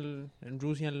cineasta en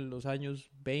Rusia en los años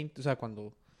 20, o sea,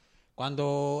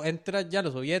 cuando entra ya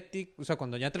los soviéticos, o sea,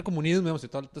 cuando ya entra el comunismo, digamos, y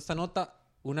toda esta nota,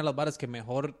 una de las varas que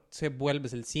mejor se vuelve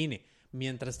es el cine,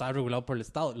 mientras estaba regulado por el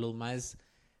Estado. Los maes,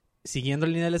 siguiendo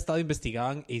la línea del Estado,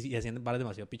 investigaban y hacían varas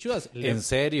demasiado pichudas. ¿En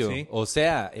serio? Sí. O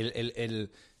sea,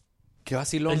 qué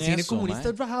vacilón El cine eso, comunista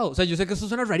mae. es rajado. O sea, yo sé que eso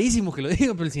suena rarísimo que lo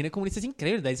diga, pero el cine comunista es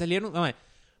increíble. De ahí salieron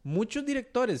muchos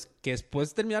directores que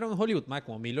después terminaron en Hollywood,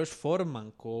 como Milos Forman,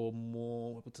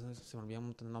 como... Se me olvidan un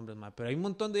montón de nombres, pero hay un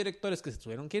montón de directores que se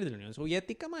tuvieron que ir de la Unión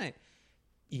Soviética,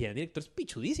 y eran directores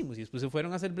pichudísimos. Y después se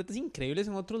fueron a hacer bretes increíbles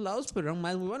en otros lados, pero eran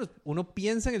más muy buenos. Uno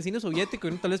piensa en el cine soviético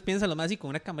y uno tal vez piensa lo más así con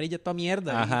una camarilla toda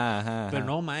mierda. Ajá. Pero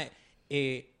no,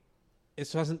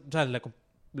 eso hace, o sea,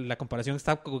 la comparación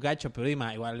está gacha, pero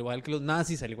igual que los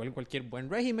nazis, al igual que cualquier buen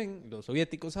régimen, los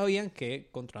soviéticos sabían que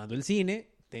controlando el cine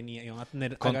iban a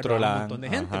tener agarrado a un montón de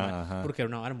gente, ajá. porque era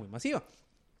una vara muy masiva.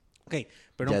 Ok,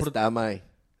 Ya está, mae.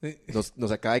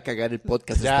 Nos acaba de cagar el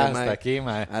podcast. Ya, mae. hasta aquí,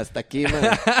 mae. Hasta aquí, mae.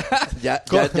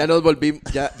 Ya nos volvimos,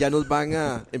 ya nos van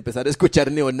a empezar a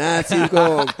escuchar neonazis,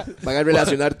 weón. Van a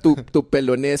relacionar tu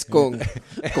pelonés con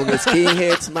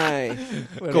skinheads, mae.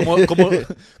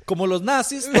 Como los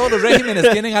nazis, todos los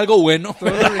regímenes tienen algo bueno.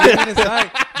 Todos los regímenes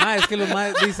saben. Es que los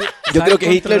más dicen. Yo creo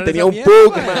que Hitler tenía un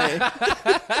pug, mae.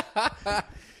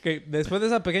 Okay, después de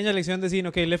esa pequeña lección de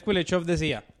cine, Lev Kuleshov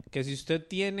decía que si usted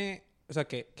tiene, o sea,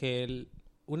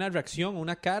 una reacción,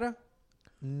 una cara,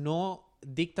 no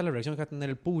dicta la reacción que va a tener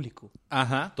el público.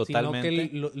 Ajá, totalmente.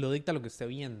 Sino que lo dicta lo que esté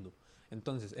viendo.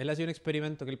 Entonces, él hacía un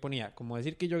experimento que él ponía, como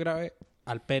decir que yo grabé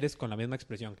al Pérez con la misma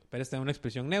expresión. Pérez tiene una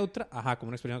expresión neutra, como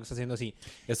una expresión que está haciendo así.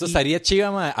 Esto estaría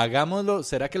chiva, mae. Hagámoslo.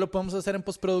 ¿Será que lo podemos hacer en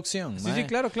postproducción? Sí, sí,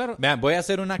 claro. Vean, voy a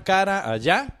hacer una cara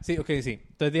allá. Sí, sí.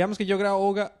 Entonces, digamos que yo grabo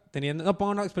Uga teniendo... No,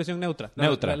 pongo una expresión neutra.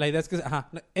 Neutra. La idea es que...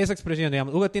 esa expresión,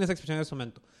 digamos. Uga tiene esa expresión en este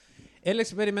momento. El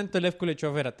experimento de Lev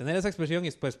Kuleshov era tener esa expresión y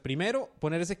después primero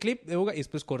poner ese clip de Uga y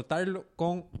después cortarlo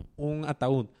con un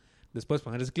ataúd. Después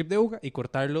poner ese clip de Uga y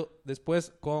cortarlo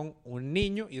después con un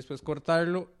niño y después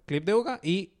cortarlo, clip de Uga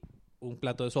y un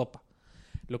plato de sopa.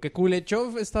 Lo que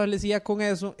Kuleshov establecía con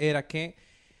eso era que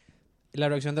la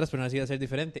reacción de las personas iba a ser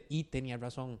diferente y tenía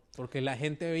razón, porque la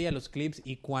gente veía los clips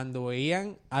y cuando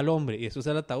veían al hombre y después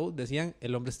al ataúd decían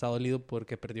el hombre está dolido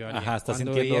porque perdió a alguien. Está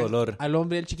Cuando sintiendo veían dolor. al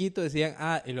hombre y al chiquito decían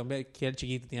el hombre que el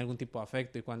chiquito tiene algún tipo de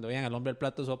afecto, y cuando veían al hombre al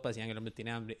plato de sopa decían el hombre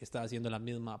tiene hambre, estaba haciendo la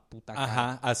misma puta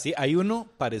cara. Así hay uno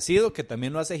parecido que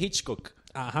también lo hace Hitchcock.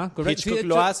 Correcto. Hitchcock Sí,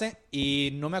 lo hace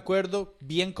y no me acuerdo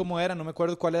bien cómo era, no me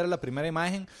acuerdo cuál era la primera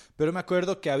imagen, pero me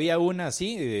acuerdo que había una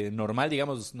así, normal,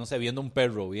 digamos, no sé, viendo un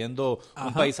perro, viendo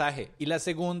un paisaje, y la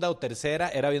segunda o tercera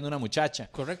era viendo una muchacha.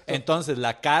 Correcto. Entonces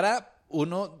la cara,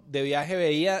 uno de viaje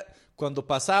veía, cuando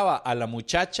pasaba a la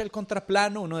muchacha el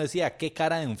contraplano, uno decía, ¿qué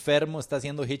cara de enfermo está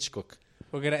haciendo Hitchcock?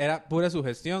 Porque era pura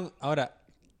sugestión. Ahora,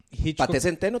 Hitchcock... Paté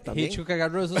Centeno también. Hitchcock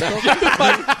agarró esos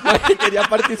toques. Quería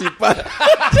participar.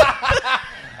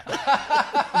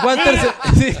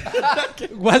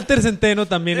 Walter Centeno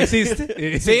también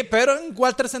existe. Sí, pero en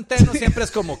Walter Centeno siempre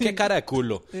es como, ¿qué cara de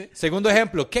culo? Segundo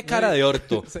ejemplo, ¿qué cara de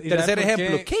orto? Tercer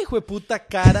ejemplo, ¿qué hijo de puta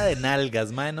cara de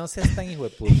nalgas? Man, no seas tan hijo de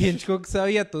puta. Hitchcock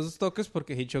sabía todos esos toques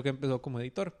porque Hitchcock empezó como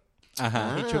editor.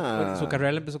 Hitchcock, su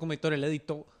carrera la empezó como editor. Él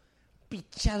editó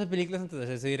pichadas de películas antes de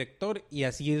hacerse director, y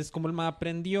así es como el MA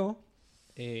aprendió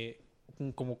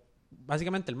como...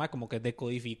 Básicamente el MA como que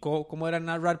decodificó cómo era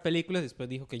narrar películas y después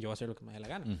dijo que yo voy a hacer lo que me dé la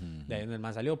gana. De ahí el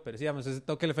MA salió. Pero sí, digamos, ese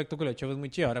toque, el efecto que lo echó es muy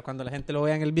chido. Ahora cuando la gente lo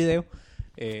vea en el video,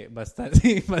 va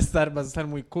a estar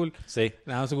muy cool. Sí.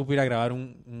 Nada más se ocupa ir a grabar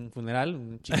un funeral,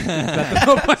 un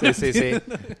plato. Sí.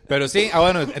 Pero sí,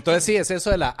 bueno, entonces sí, es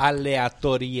eso de la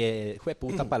aleatoriedad.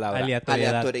 Puta palabra.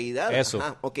 Aleatoriedad. Eso.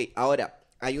 Ok, ahora,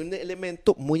 hay un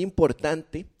elemento muy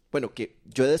importante, bueno, que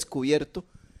yo he descubierto,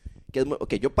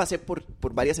 que yo pasé por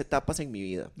varias etapas en mi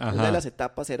vida. Una de las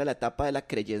etapas era la etapa de la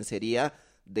creyencería,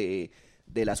 de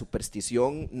la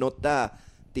superstición, nota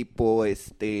tipo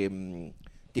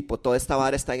toda esta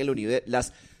vara está en el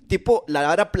universo, tipo la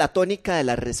vara platónica de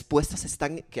las respuestas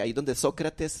están, que ahí donde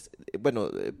Sócrates,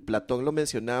 Platón lo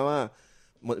menciona a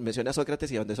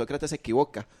Sócrates y donde Sócrates se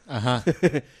equivoca.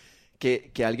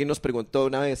 Que alguien nos preguntó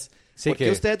una vez, ¿por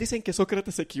qué ustedes dicen que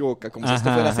Sócrates se equivoca? Como si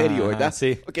esto fuera serio, ¿verdad?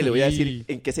 Sí. Ok, le voy a decir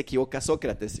en qué se equivoca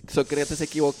Sócrates. Sócrates se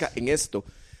equivoca en esto.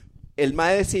 El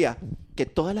mae decía que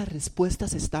todas las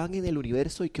respuestas estaban en el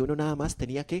universo y que uno nada más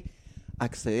tenía que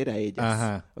acceder a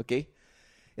ellas. ¿Ok?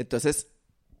 Entonces,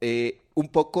 un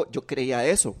poco yo creía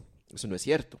eso. Eso no es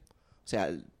cierto. O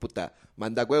sea,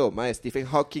 manda huevo, mae. Stephen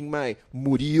Hawking, mae,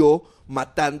 murió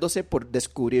matándose por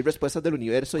descubrir respuestas del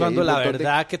universo. Cuando la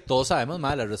verdad que todos sabemos,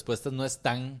 mae, las respuestas no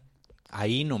están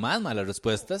ahí nomás, mae. Las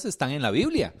respuestas están en la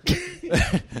Biblia.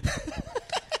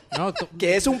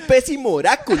 Que es un pésimo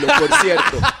oráculo, por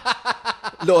cierto.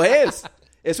 Lo es.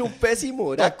 Es un pésimo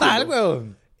oráculo. Total,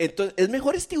 weón. Entonces, es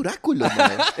mejor este oráculo,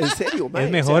 mae. En serio, mae.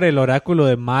 Es mejor el oráculo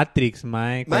de Matrix,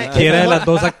 mae. Cualquiera de las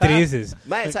dos actrices.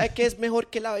 Mae, ¿sabe qué es mejor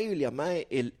que la Biblia, mae?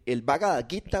 El Bhagavad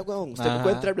Gita, weón. Usted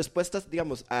encuentra respuestas,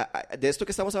 digamos, de esto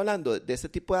que estamos hablando, de este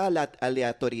tipo de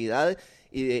aleatoriedad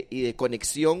y de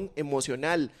conexión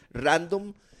emocional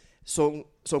random, son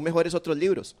mejores otros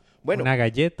libros. Bueno, una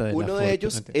galleta de uno de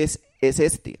ellos es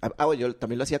este. Yo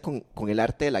también lo hacía con el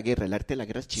arte de la guerra. El arte de la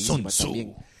guerra es chidísima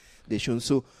también. De Sun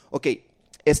Tzu. Ok,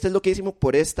 este es lo que hicimos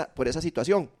por esa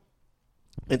situación.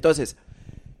 Entonces,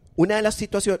 una de las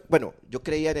situaciones... Bueno, yo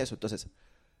creía en eso. Entonces,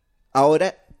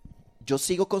 ahora yo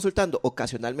sigo consultando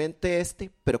ocasionalmente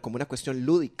pero como una cuestión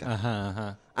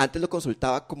lúdica. Antes lo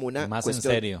consultaba como una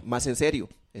cuestión... Más en serio.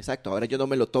 Exacto. Ahora yo no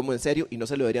me lo tomo en serio y no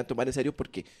se lo deberían tomar en serio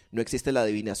porque no existe la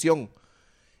adivinación.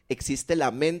 existe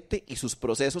la mente y sus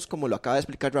procesos, como lo acaba de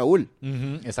explicar Raúl.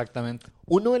 Exactamente.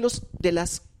 Uno de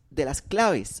las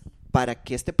claves para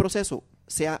que este proceso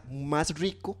sea más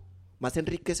rico, más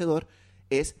enriquecedor,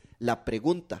 es la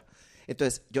pregunta.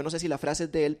 Entonces, yo no sé si la frase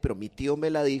es de él, pero mi tío me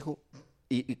la dijo,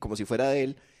 y como si fuera de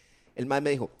él, el mae me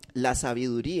dijo, la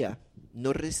sabiduría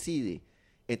no reside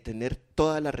en tener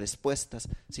todas las respuestas,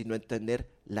 sino en tener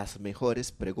las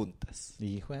mejores preguntas.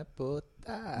 Hijo de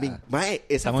puta. Mae,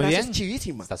 Está esa muy frase bien. es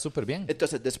chivísima. Está súper bien.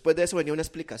 Entonces, después de eso venía una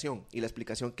explicación, y la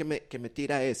explicación que me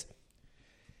tira es,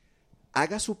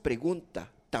 haga su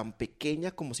pregunta tan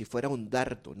pequeña como si fuera un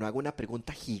dardo, no haga una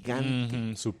pregunta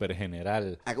gigante, Súper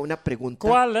general. haga una pregunta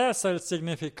 ¿Cuál es el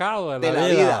significado de de la la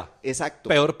vida? vida. Exacto.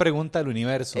 Peor pregunta del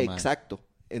universo, man. Exacto.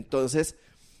 Entonces,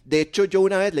 de hecho, yo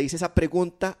una vez le hice esa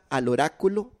pregunta al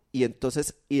oráculo y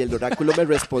el oráculo me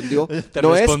respondió. Te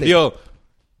no respondió,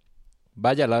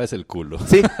 vaya, laves el culo.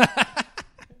 Sí.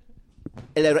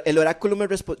 El oráculo me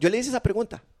respondió. Yo le hice esa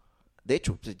pregunta. De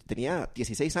hecho, tenía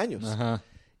 16 años. Ajá.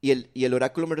 Y el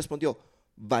oráculo me respondió,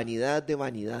 vanidad de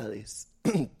vanidades.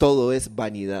 Todo es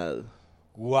vanidad.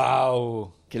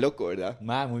 Wow. Qué loco, ¿verdad?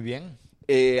 Muy bien.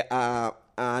 A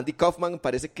Andy Kaufman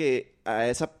parece que a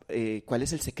esa... ¿cuál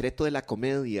es el secreto de la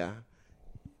comedia?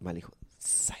 Mal dijo,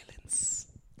 silence.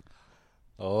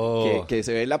 Oh. Que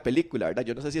se ve en la película, ¿verdad?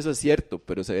 Yo no sé si eso es cierto,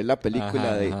 pero se ve en la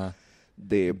película Ajá.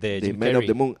 de Jim Man of Carrey.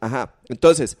 the Moon. Ajá.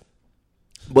 Entonces,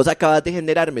 vos acabas de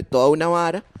generarme toda una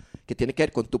vara que tiene que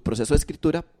ver con tu proceso de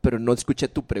escritura, pero no escuché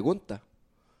tu pregunta.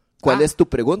 ¿Cuál es tu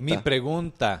pregunta? Mi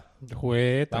pregunta.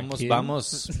 Jue, Vamos, tranquilo.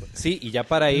 vamos. Sí, y ya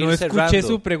para ir No cerrando. escuché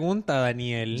su pregunta,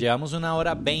 Daniel. Llevamos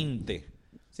 1:20.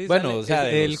 Sí, bueno, sale. o sea,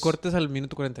 de el los- corte es al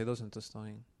minuto 42, entonces está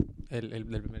bien. El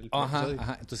primer Ajá, episodio.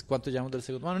 ajá. Entonces, ¿cuánto llevamos del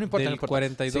segundo? Bueno, no importa. no Del importa.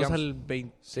 42 Sigamos. al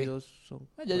 22 son...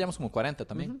 Ya llevamos como 40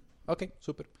 también. Ok,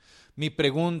 súper. Mi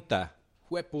pregunta.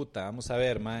 Jueputa, vamos a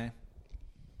ver, mae.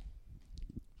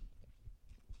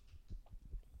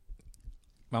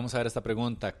 Vamos a ver esta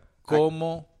pregunta.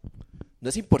 ¿Cómo? No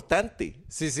es importante.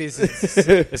 Sí.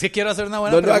 Es que quiero hacer una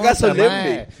buena No lo pregunta, hagas solemne.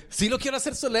 mae. Sí lo quiero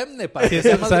hacer solemne para que Sí,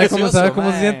 sea más ¿sabe gracioso,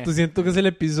 cómo se mae. siento? Siento que es el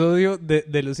episodio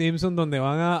de Los Simpsons donde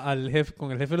van al jefe,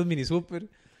 con el jefe de los mini super.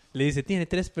 Le dice, tiene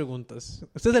 3 preguntas.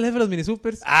 ¿Usted es el jefe de los mini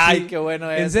supers? Ay, Sí. qué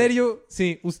bueno ¿En es. serio?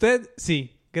 Sí. ¿Usted?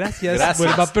 Sí. Gracias. Gracias.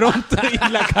 Vuelva pronto.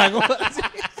 Y la cagó así.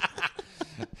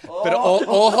 Pero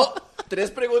ojo, 3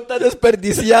 preguntas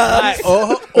desperdiciadas. mae,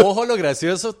 ojo lo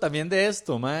gracioso también de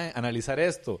esto, mae, analizar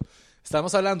esto.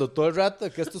 Estamos hablando todo el rato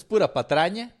de que esto es pura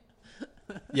patraña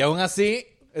y aún así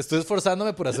estoy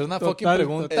esforzándome por hacer una fucking Total,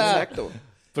 pregunta. Exacto.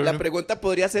 Pero La no- pregunta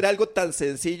podría ser algo tan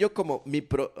sencillo como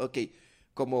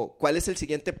como ¿cuál es el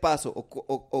siguiente paso?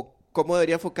 O ¿cómo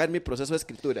debería enfocar mi proceso de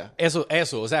escritura? Eso,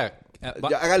 o sea,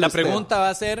 Ya, hágalo la usted. pregunta va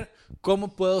a ser,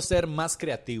 ¿cómo puedo ser más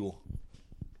creativo?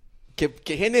 Qué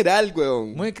general,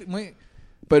 weón. Muy,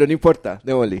 Pero no importa,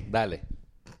 démosle. dale.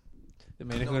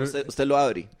 Me dijo, No, usted lo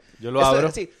abre. Yo lo Esto,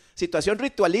 abro. sí, situación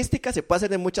ritualística se puede hacer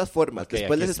de muchas formas. Ok,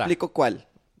 Después aquí les está. explico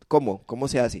cómo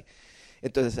se hace.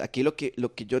 Entonces, aquí lo que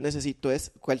yo necesito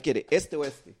es, ¿cuál quiere? ¿Este o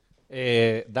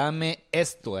este? Dame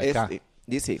esto de acá. Este.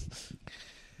 Dice,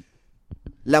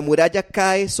 la muralla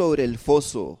cae sobre el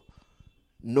foso.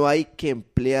 No hay que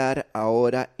emplear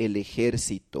ahora el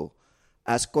ejército.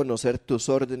 Haz conocer tus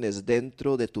órdenes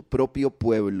dentro de tu propio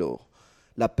pueblo.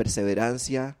 La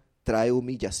perseverancia trae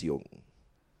humillación.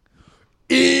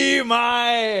 ¡Y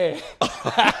mae!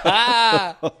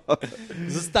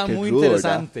 Eso está Qué muy rudo,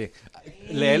 interesante.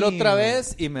 Léelo otra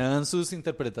vez y me dan sus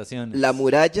interpretaciones. La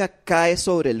muralla cae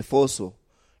sobre el foso.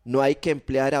 No hay que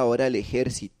emplear ahora el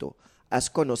ejército. Haz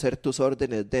conocer tus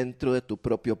órdenes dentro de tu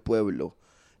propio pueblo.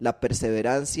 La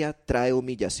perseverancia trae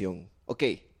humillación. Ok,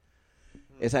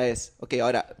 esa es. Ok,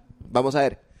 ahora vamos a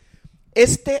ver.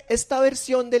 Esta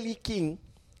versión del I Ching,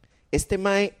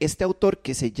 este autor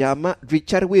que se llama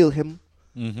Richard Wilhelm,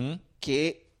 Ujú.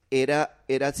 que era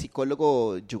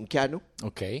psicólogo junguiano,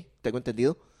 Ok. tengo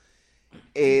entendido,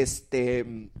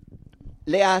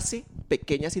 le hace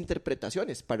pequeñas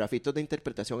interpretaciones, parrafitos de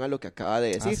interpretación a lo que acaba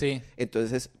de decir. Ah, sí.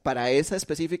 Entonces, para esa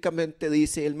específicamente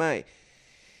dice el mae,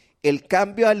 el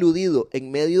cambio aludido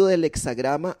en medio del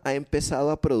hexagrama ha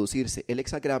empezado a producirse. El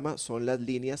hexagrama son las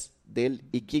líneas del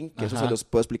I Ching, que eso Ajá. se los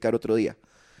puedo explicar otro día.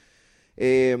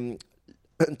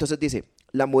 Entonces dice,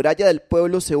 la muralla del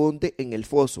pueblo se hunde en el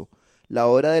foso, la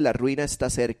hora de la ruina está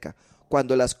cerca.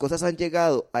 Cuando las cosas han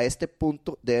llegado a este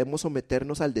punto, debemos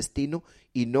someternos al destino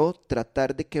y no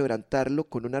tratar de quebrantarlo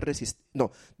con una resistencia.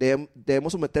 No,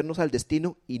 debemos someternos al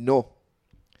destino y no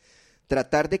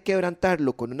tratar de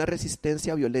quebrantarlo con una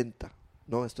resistencia violenta.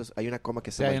 No, hay una coma que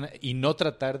O está sea, mal. y no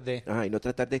tratar de... Ajá, y no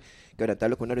tratar de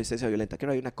quebrantarlo con una resistencia violenta. Creo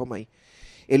que hay una coma ahí.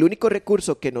 El único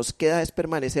recurso que nos queda es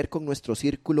permanecer con nuestro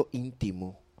círculo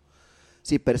íntimo.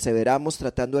 Si perseveramos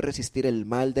tratando de resistir el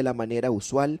mal de la manera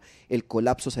usual, el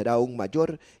colapso será aún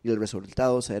mayor y el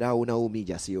resultado será una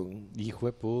humillación. Hijo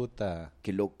de puta.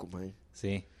 Qué loco, man.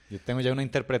 Sí, yo tengo ya una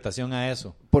interpretación a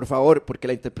eso. Por favor, porque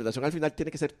la interpretación al final tiene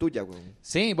que ser tuya, güey.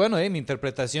 Sí, bueno, mi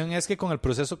interpretación es que con el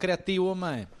proceso creativo,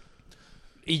 mae,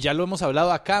 y ya lo hemos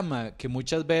hablado acá, mae, que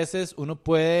muchas veces uno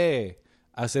puede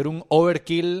hacer un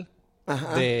overkill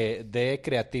Ajá. de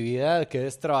creatividad, que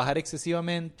es trabajar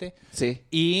excesivamente. Sí.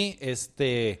 Y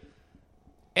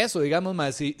eso, digamos,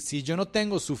 mae, si yo no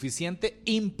tengo suficiente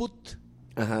input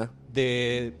Ajá.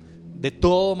 de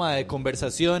todo, mae, de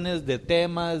conversaciones, de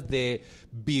temas, de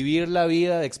vivir la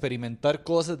vida, de experimentar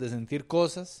cosas, de sentir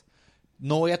cosas,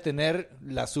 no voy a tener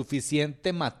la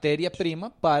suficiente materia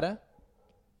prima para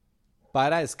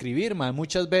escribir, mae.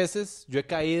 Muchas veces yo he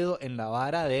caído en la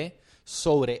vara de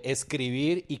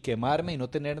sobreescribir y quemarme y no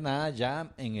tener nada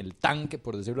ya en el tanque,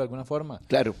 por decirlo de alguna forma.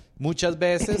 Claro. Muchas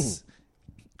veces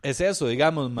es eso,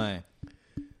 digamos, mae.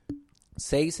 O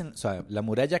sea, la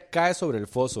muralla cae sobre el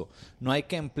foso. No hay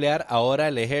que emplear ahora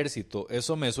el ejército.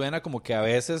 Eso me suena como que a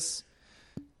veces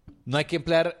no hay que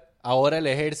emplear ahora el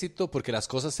ejército porque las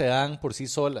cosas se dan por sí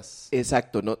solas.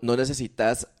 Exacto, no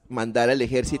necesitas mandar al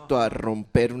ejército a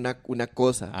romper una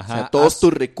cosa. Ajá, O sea, todos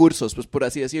tus recursos, pues por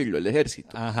así decirlo, el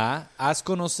ejército. Ajá. Haz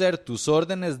conocer tus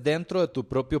órdenes dentro de tu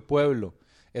propio pueblo.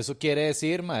 Eso quiere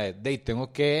decir, mae,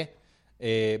 tengo que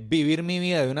vivir mi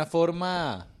vida de una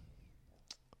forma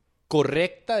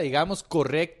correcta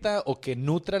o que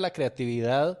nutra la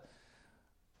creatividad.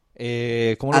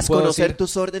 ¿Cómo lo Haz puedo conocer decir?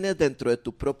 tus órdenes dentro de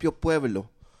tu propio pueblo.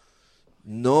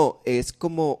 No, es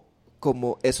como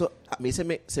eso, a mí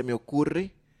se me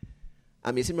ocurre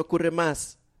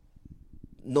más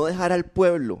no dejar al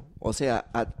pueblo, o sea,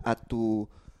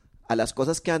 a las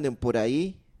cosas que anden por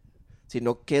ahí,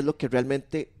 sino qué es lo que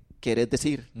realmente quieres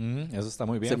decir. Eso está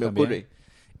muy bien. Se me también. ocurre.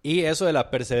 Y eso de la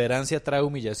perseverancia trae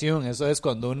humillación. Eso es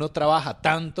cuando uno trabaja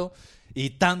tanto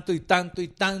y tanto y tanto y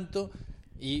tanto,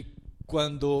 y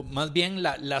cuando más bien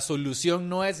la solución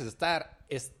no es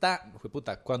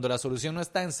cuando la solución no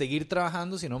está en seguir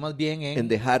trabajando, sino más bien En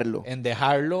dejarlo. en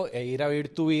dejarlo e ir a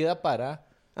vivir tu vida para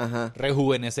Ajá.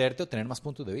 rejuvenecerte o tener más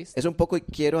puntos de vista. Es un poco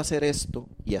quiero hacer esto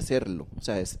y hacerlo. O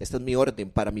sea, esta es mi orden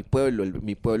para mi pueblo.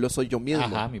 Mi pueblo soy yo mismo.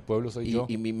 Ajá, mi pueblo soy yo.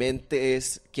 Y mi mente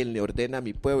es quien le ordena a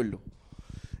mi pueblo.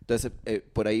 Entonces,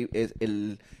 por ahí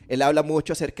él habla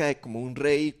mucho acerca de como un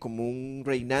rey, como un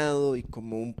reinado y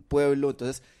como un pueblo.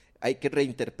 Entonces, hay que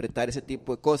reinterpretar ese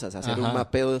tipo de cosas, hacer Ajá. un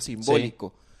mapeo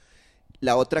simbólico. Sí.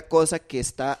 La otra cosa que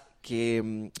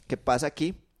pasa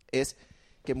aquí es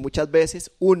que muchas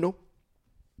veces uno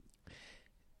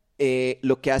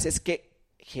lo que hace es que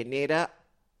genera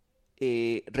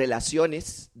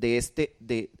relaciones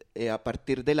a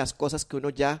partir de las cosas que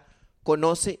uno ya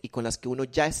conoce y con las que uno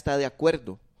ya está de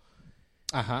acuerdo.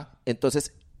 Ajá.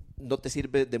 Entonces, no te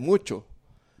sirve de mucho.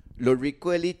 Lo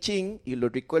rico del I Ching y lo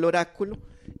rico del oráculo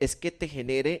es que te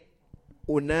genere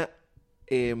un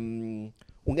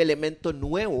elemento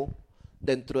nuevo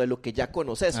dentro de lo que ya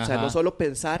conoces. Ajá. O sea, no solo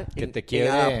pensar que en, te quiere...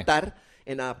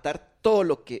 en adaptar todo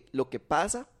lo que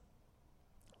pasa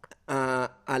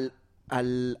al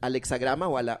hexagrama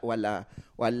o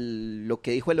a lo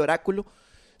que dijo el oráculo,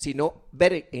 sino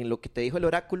ver en lo que te dijo el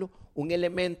oráculo un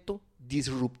elemento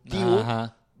disruptivo.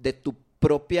 Ajá. De tu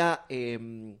propia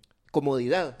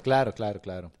comodidad.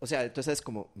 Claro. O sea, entonces es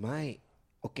como,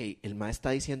 el mae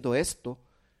está diciendo esto,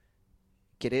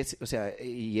 o sea,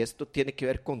 y esto tiene que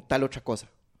ver con tal otra cosa.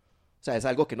 O sea, es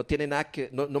algo que no tiene nada que,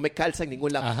 no me calza en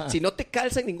ningún lado. Ajá. Si no te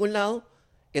calza en ningún lado,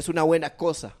 es una buena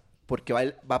cosa, porque va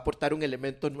a aportar un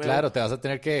elemento nuevo. Claro, te vas a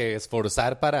tener que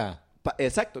esforzar para...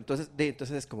 Exacto,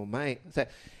 entonces es como, o sea,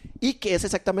 y que es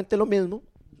exactamente lo mismo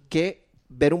que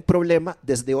ver un problema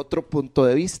desde otro punto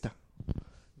de vista,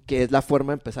 que es la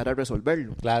forma de empezar a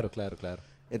resolverlo. Claro.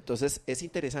 Entonces, es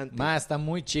interesante. Ma, está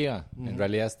muy chiva. En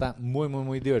realidad está muy, muy,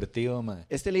 muy divertido, ma.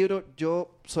 Este libro,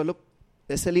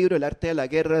 El arte de la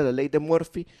guerra, la ley de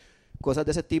Murphy, cosas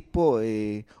de ese tipo,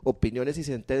 opiniones y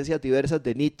sentencias diversas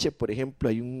de Nietzsche, por ejemplo,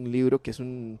 hay un libro que es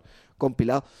un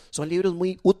compilado. Son libros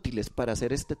muy útiles para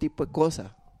hacer este tipo de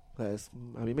cosas. O sea,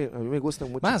 a mí me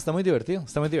gustan mucho. Ma, está muy divertido.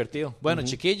 Bueno,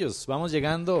 chiquillos, vamos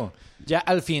llegando ya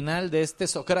al final de este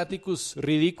Socraticus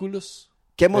Ridiculus.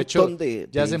 Qué montón de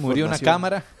ya se murió una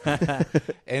cámara.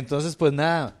 Entonces, pues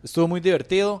nada, estuvo muy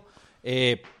divertido.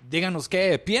 Díganos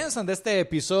qué piensan de este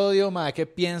episodio, mae, qué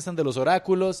piensan de los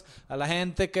oráculos. A la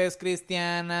gente que es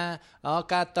cristiana o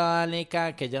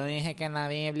católica, que yo dije que en la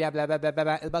Biblia, bla, bla, bla, bla,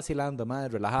 bla. Es vacilando, mae,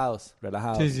 relajados. Sí,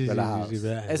 relajados. sí,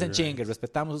 Es en chingue,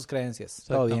 respetamos sus creencias.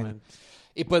 Todo bien. Exactamente.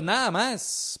 Y pues nada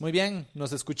más, muy bien,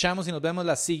 nos escuchamos y nos vemos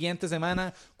la siguiente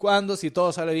semana, cuando, si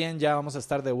todo sale bien, ya vamos a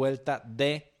estar de vuelta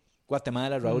de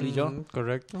Guatemala, Raúl y yo.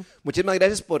 Correcto. Muchísimas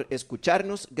gracias por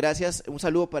escucharnos. Gracias. Un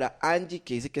saludo para Angie,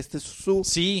 que dice que este es su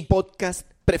Sí. podcast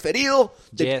preferido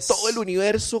de Yes. todo el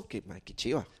universo. Que, mae, qué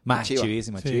chiva. Más Qué chiva.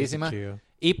 chivísima, Sí, chivísima. qué chido.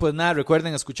 Y pues nada,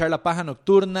 recuerden escuchar La Paja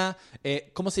Nocturna.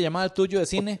 ¿Cómo se llamaba el tuyo de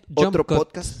cine? Otro Jump Cut.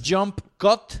 podcast. Jump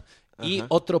Cut. Y Ajá.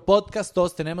 otro podcast.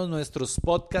 Todos tenemos nuestros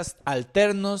podcasts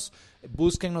alternos.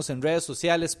 Búsquennos en redes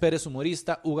sociales: Pérez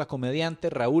Humorista, Uga Comediante,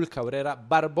 Raúl Cabrera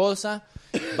Barbosa.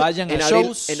 Vayan a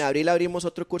shows. En abril abrimos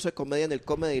otro curso de comedia en el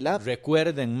Comedy Lab.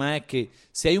 Recuerden, mae, que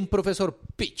si hay un profesor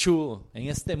pichudo en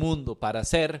este mundo para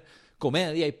hacer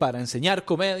comedia y para enseñar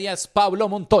comedia, es Pablo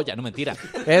Montoya. No, mentira.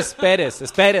 Es Pérez,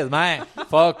 mae.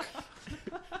 Fuck.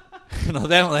 Nos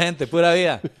vemos, gente. Pura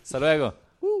vida. Hasta luego.